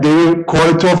 like their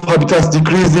quality of habitats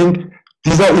decreasing.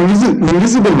 These are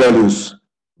invisible values.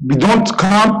 We don't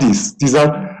count these. These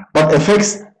are, but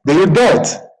effects, they are bad.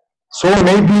 So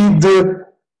maybe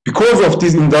because of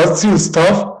this industrial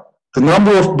stuff, the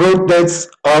number of bird deaths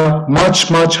are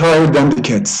much, much higher than the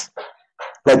cats.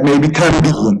 Like maybe 10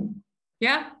 billion.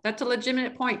 Yeah, that's a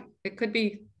legitimate point. It could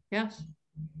be, yes.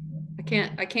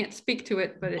 I can't speak to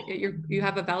it, but you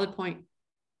have a valid point.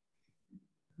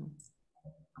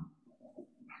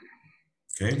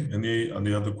 Okay,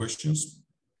 any other questions?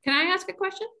 Can I ask a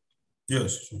question?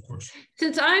 Yes, of course.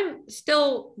 Since I'm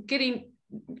still getting,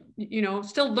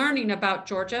 still learning about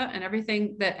Georgia and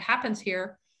everything that happens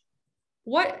here,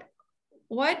 what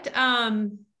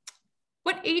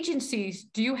agencies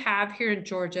do you have here in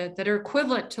Georgia that are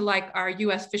equivalent to like our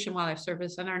U.S. Fish and Wildlife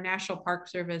Service and our National Park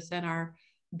Service and our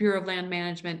Bureau of Land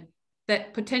Management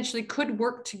that potentially could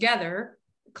work together,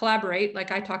 collaborate,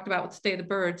 like I talked about with State of the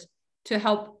Birds, to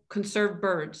help conserve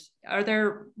birds? Are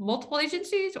there multiple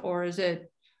agencies, or is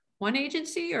it one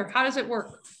agency, or how does it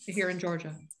work here in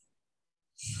Georgia?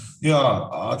 Yeah,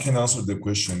 I can answer the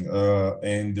question.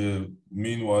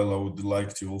 Meanwhile, I would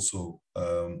like to also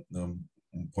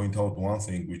point out one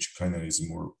thing, which kind of is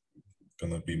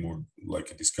gonna be more like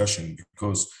a discussion,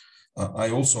 because I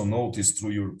also noticed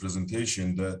through your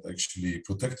presentation that actually your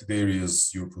protected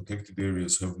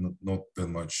areas have not that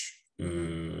much,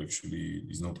 actually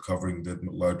is not covering that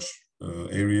large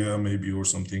area maybe or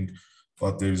something,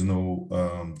 but there is no,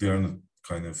 they are not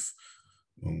kind of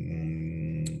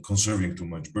conserving too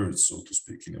much birds, so to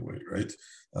speak, in a way, right?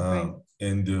 Right.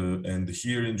 And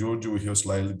here in Georgia, we have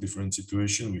slightly different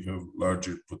situation. We have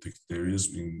larger protected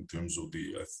areas in terms of the,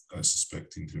 I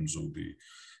suspect, in terms of the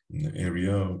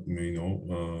area,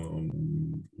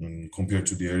 compared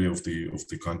to the area of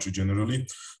the country generally,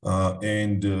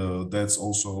 and that's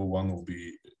also one of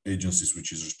the agencies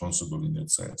which is responsible in that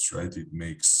sense, right? It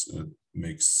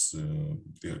makes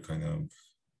their kind of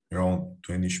around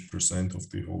 20% of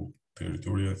the whole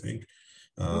territory, I think.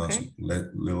 Okay. So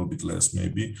little bit less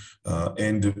maybe,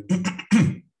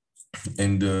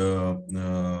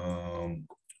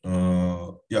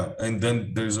 yeah, and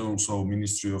then there is also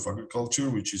Ministry of Agriculture,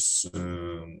 which is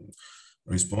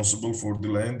responsible for the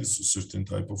land. It's a certain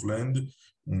type of land,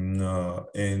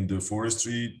 and the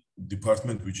Forestry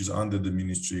Department, which is under the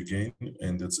ministry again,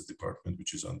 and that's a department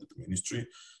which is under the ministry.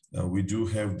 We do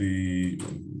have the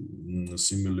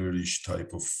similar-ish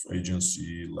type of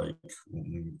agency, like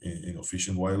in Fish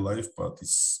and Wildlife, but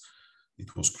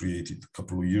it was created a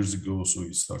couple of years ago, so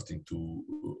it's starting to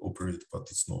operate, but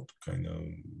it's not kind of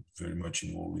very much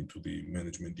involved into the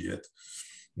management yet.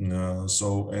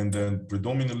 And then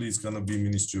predominantly it's going to be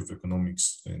Ministry of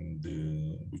Economics, and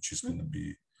which is going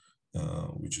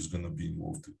to be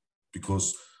involved,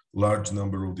 because large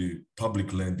number of the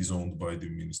public land is owned by the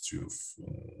Ministry of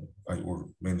or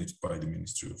managed by the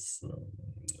Ministry of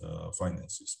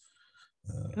Finances,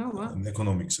 Oh, wow. and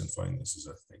Economics and Finances,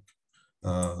 I think.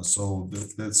 So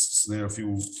there are a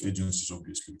few agencies,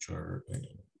 obviously, which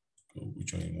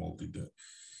are involved in that.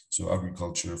 So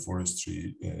agriculture,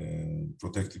 forestry,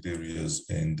 protected areas,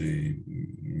 and the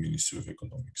Ministry of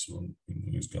Economics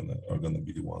are gonna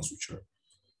be the ones which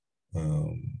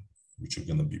are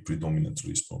gonna be predominantly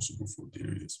responsible for the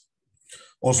areas.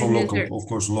 Also, of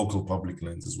course, local public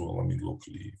lands as well. I mean,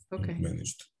 locally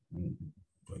managed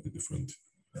by the different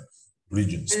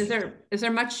regions. And is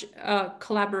there much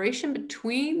collaboration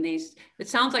between these? It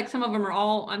sounds like some of them are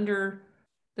all under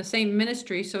the same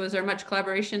ministry. So is there much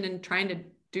collaboration in trying to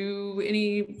do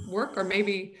any work, or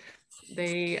maybe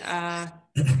they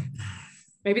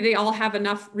all have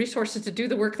enough resources to do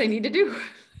the work they need to do?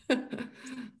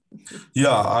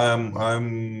 Yeah, I'm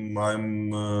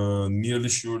nearly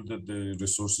sure that the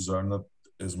resources are not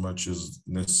as much as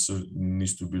needs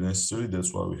to be necessary.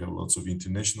 That's why we have lots of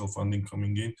international funding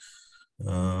coming in,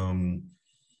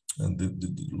 and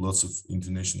lots of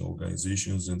international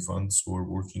organizations and funds who are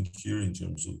working here in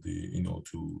terms of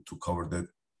to cover that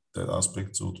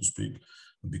aspect, so to speak,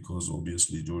 because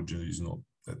obviously Georgia is not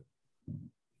that,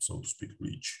 so to speak,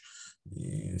 rich.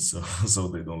 Yeah, so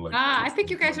they don't like. I think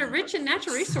you guys are rich in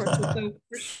natural resources, so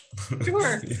for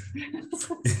sure.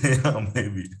 Yeah,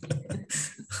 maybe,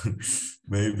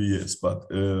 maybe yes, but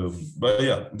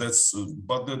yeah, there's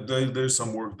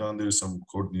some work done. There's some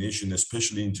coordination,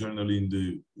 especially internally in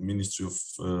the Ministry of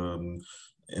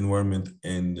Environment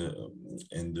and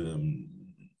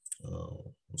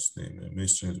what's the name?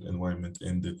 Ministry of Environment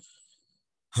and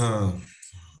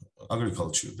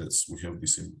Agriculture. We have the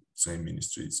same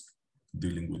ministries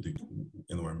dealing with the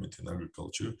environment and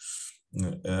agriculture.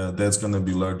 That's going to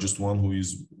be largest one,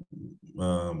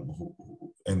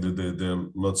 and there are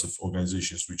lots of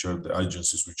organizations which are the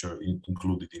agencies which are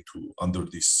included under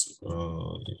this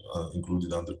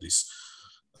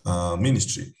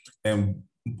ministry. And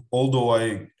although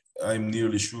I'm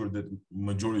nearly sure that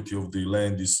majority of the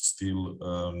land is still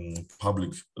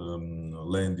public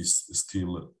land is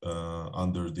still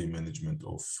under the management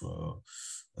of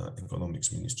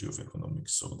Economics, Ministry of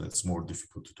Economics. So that's more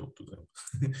difficult to talk to them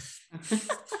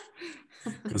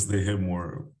because their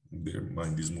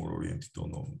mind is more oriented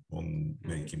on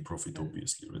making profit,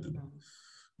 obviously, rather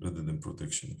than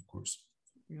protection, of course.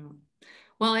 Yeah.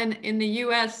 Well, in the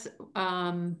U.S.,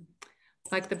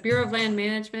 like the Bureau of Land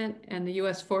Management and the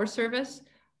U.S. Forest Service,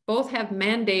 both have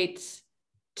mandates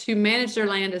to manage their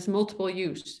land as multiple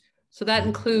use. So that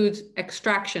includes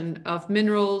extraction of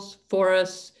minerals,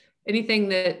 forests,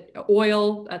 anything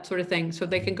oil, that sort of thing. So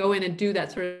they can go in and do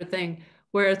that sort of thing.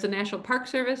 Whereas the National Park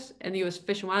Service and the U.S.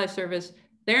 Fish and Wildlife Service,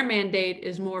 their mandate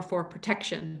is more for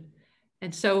protection.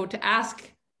 And so to ask,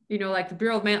 like the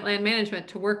Bureau of Land Management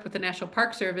to work with the National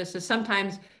Park Service is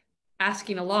sometimes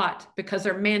asking a lot because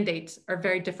their mandates are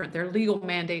very different. Their legal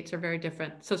mandates are very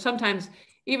different. So sometimes,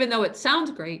 even though it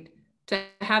sounds great to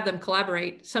have them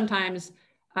collaborate, sometimes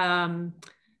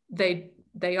they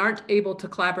aren't able to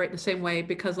collaborate in the same way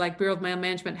because, like, Bureau of Land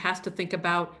Management has to think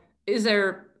about,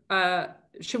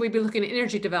 should we be looking at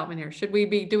energy development here? Should we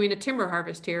be doing a timber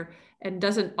harvest here? And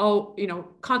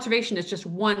conservation is just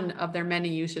one of their many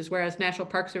uses, whereas National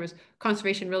Park Service,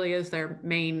 conservation really is their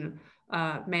main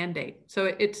mandate.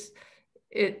 So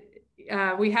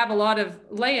we have a lot of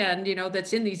land,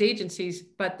 that's in these agencies,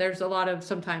 but there's a lot of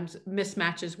sometimes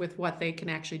mismatches with what they can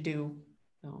actually do.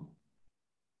 So.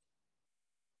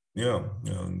 Yeah,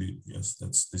 indeed. Yes,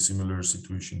 that's the similar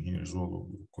situation here as well.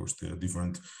 Of course, there are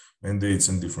different mandates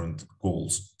and different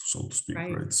goals, so to speak,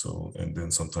 right? So, and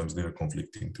then sometimes they are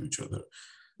conflicting to each other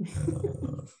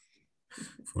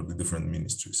for the different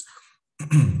ministries.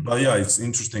 But yeah, it's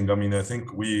interesting. I mean, I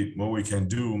think what we can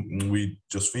do, we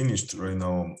just finished right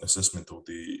now assessment of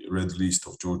the red list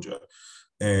of Georgia,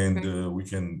 and we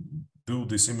can do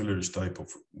the similar type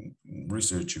of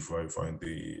research if I find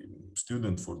the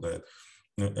student for that.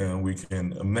 And we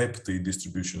can map the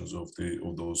distributions of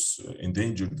those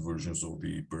endangered versions of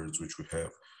the birds which we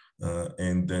have,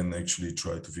 and then actually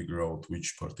try to figure out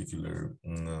which particular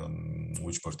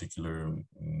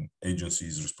agency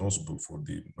is responsible for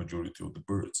the majority of the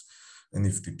birds, and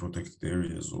if the protected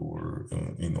areas are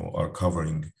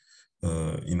covering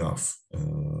enough,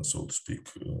 so to speak.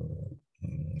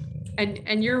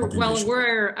 And you're well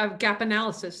aware of gap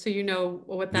analysis, so you know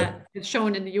what that is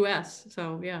shown in the U.S.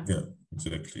 So yeah. Yeah,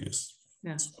 exactly. Yes.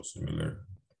 Yeah. So similar.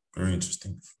 Very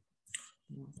interesting.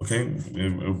 Okay.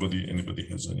 Anybody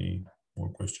has any more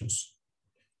questions?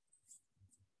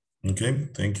 Okay.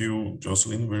 Thank you,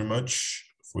 Jocelyn, very much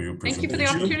for your presentation. Thank you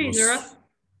for the opportunity, Zura.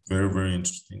 Very, very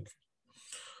interesting.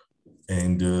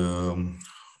 And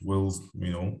we'll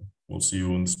see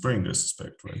you in the spring, I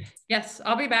suspect, right? Yes,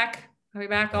 I'll be back. I'll be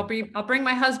back. I'll bring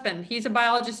my husband. He's a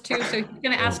biologist too, so he's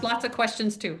going to ask lots of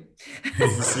questions too.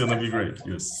 It's going to be great.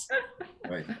 Yes.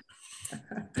 Right.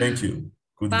 Thank you.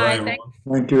 Goodbye, Bye. everyone.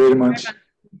 Thank you very much.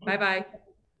 Bye-bye.